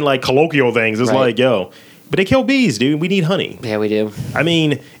fucking Right. like colloquial things. It's Right. like, yo, but they kill bees, dude. We need honey. Yeah, we do. I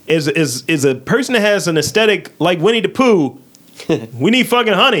mean, is a person that has an aesthetic like Winnie the Pooh, we need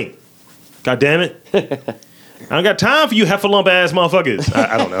fucking honey. God damn it. I don't got time for you heffalump ass motherfuckers.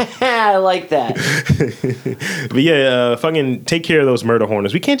 I don't know. I like that. But yeah, fucking take care of those murder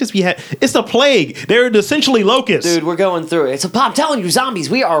hornets. We can't just be it's the plague. They're essentially locusts. Dude, we're going through it. I'm telling you, zombies.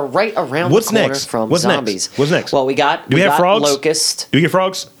 We are right around What's the corner next? from What's next? zombies. What's next? Well, we got Do we have got frogs? locust, Do we get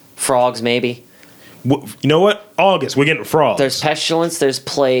frogs? frogs maybe. You know what? August, we're getting frogs. There's pestilence, there's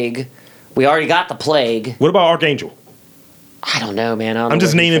plague. We already got the plague. What about Archangel? I don't know, man. I don't I'm know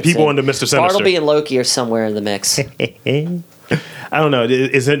just where he naming fits people in. into Mr. Sinister. Bartleby and Loki are somewhere in the mix. I don't know.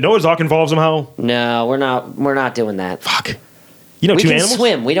 Is it Noah's Ark involved somehow? No, we're not doing that. Fuck. You know, We two can animals?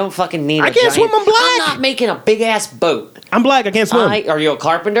 swim. We don't fucking need. I a can't giant- swim, I'm black. I'm not making a big ass boat. I'm black. I can't swim. Are you a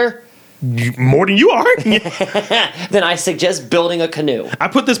carpenter? More than you are. Then I suggest building a canoe. I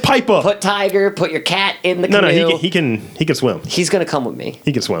put this pipe up. Put Tiger. Put your cat in the No, canoe. he can swim. He's gonna come with me.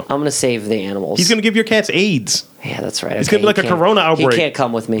 He can swim. I'm gonna save the animals. He's gonna give your cats AIDS. Yeah, that's right. It's gonna be like he a can't- corona outbreak. He can't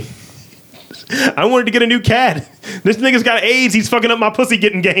come with me. I wanted to get a new cat. This nigga's got AIDS. He's fucking up my pussy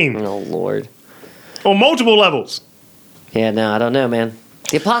getting game Oh Lord. on multiple levels. Yeah, no, I don't know, man.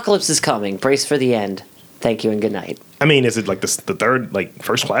 The apocalypse is coming. Brace for the end. Thank you and good night. I mean, is it like the third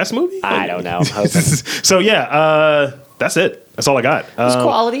First Class movie? I don't know. I'm hoping. So yeah, that's it. That's all I got. It was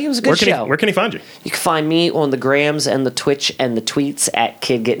quality. It was a good show. Where can he find you? You can find me on the grams and the Twitch and the tweets at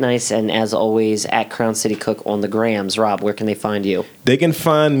Kid Get Nice, and as always at Crown City Cook on the grams. Rob, where can they find you? They can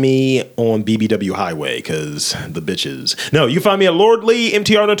find me on BBW Highway because the bitches. No, you can find me at Lord Lee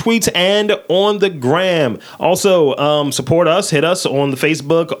MTR on the tweets and on the gram. Also, support us. Hit us on the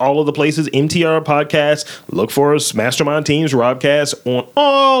Facebook, all of the places. MTR Podcast. Look for us. Mastermind Teams, Robcast on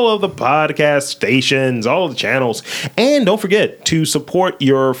all of the podcast stations, all of the channels. And don't forget to support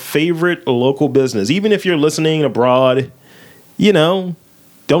your favorite local business. Even if you're listening abroad, don't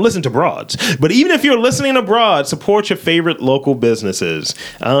listen to broads. But even if you're listening abroad, support your favorite local businesses.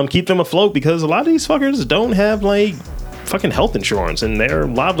 Keep them afloat because a lot of these fuckers don't have fucking health insurance and their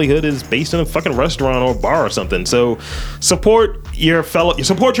livelihood is based in a fucking restaurant or bar or something. So support your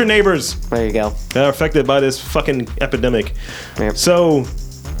neighbors There you go. that are affected by this fucking epidemic. Yep. So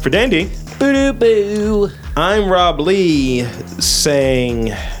for Dandy, Boo-doo-boo. I'm Rob Lee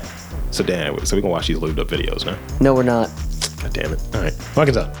saying. So damn. So we can watch these lubed up videos now. No, we're not. God damn it. All right.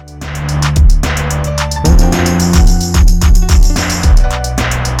 Fucking up.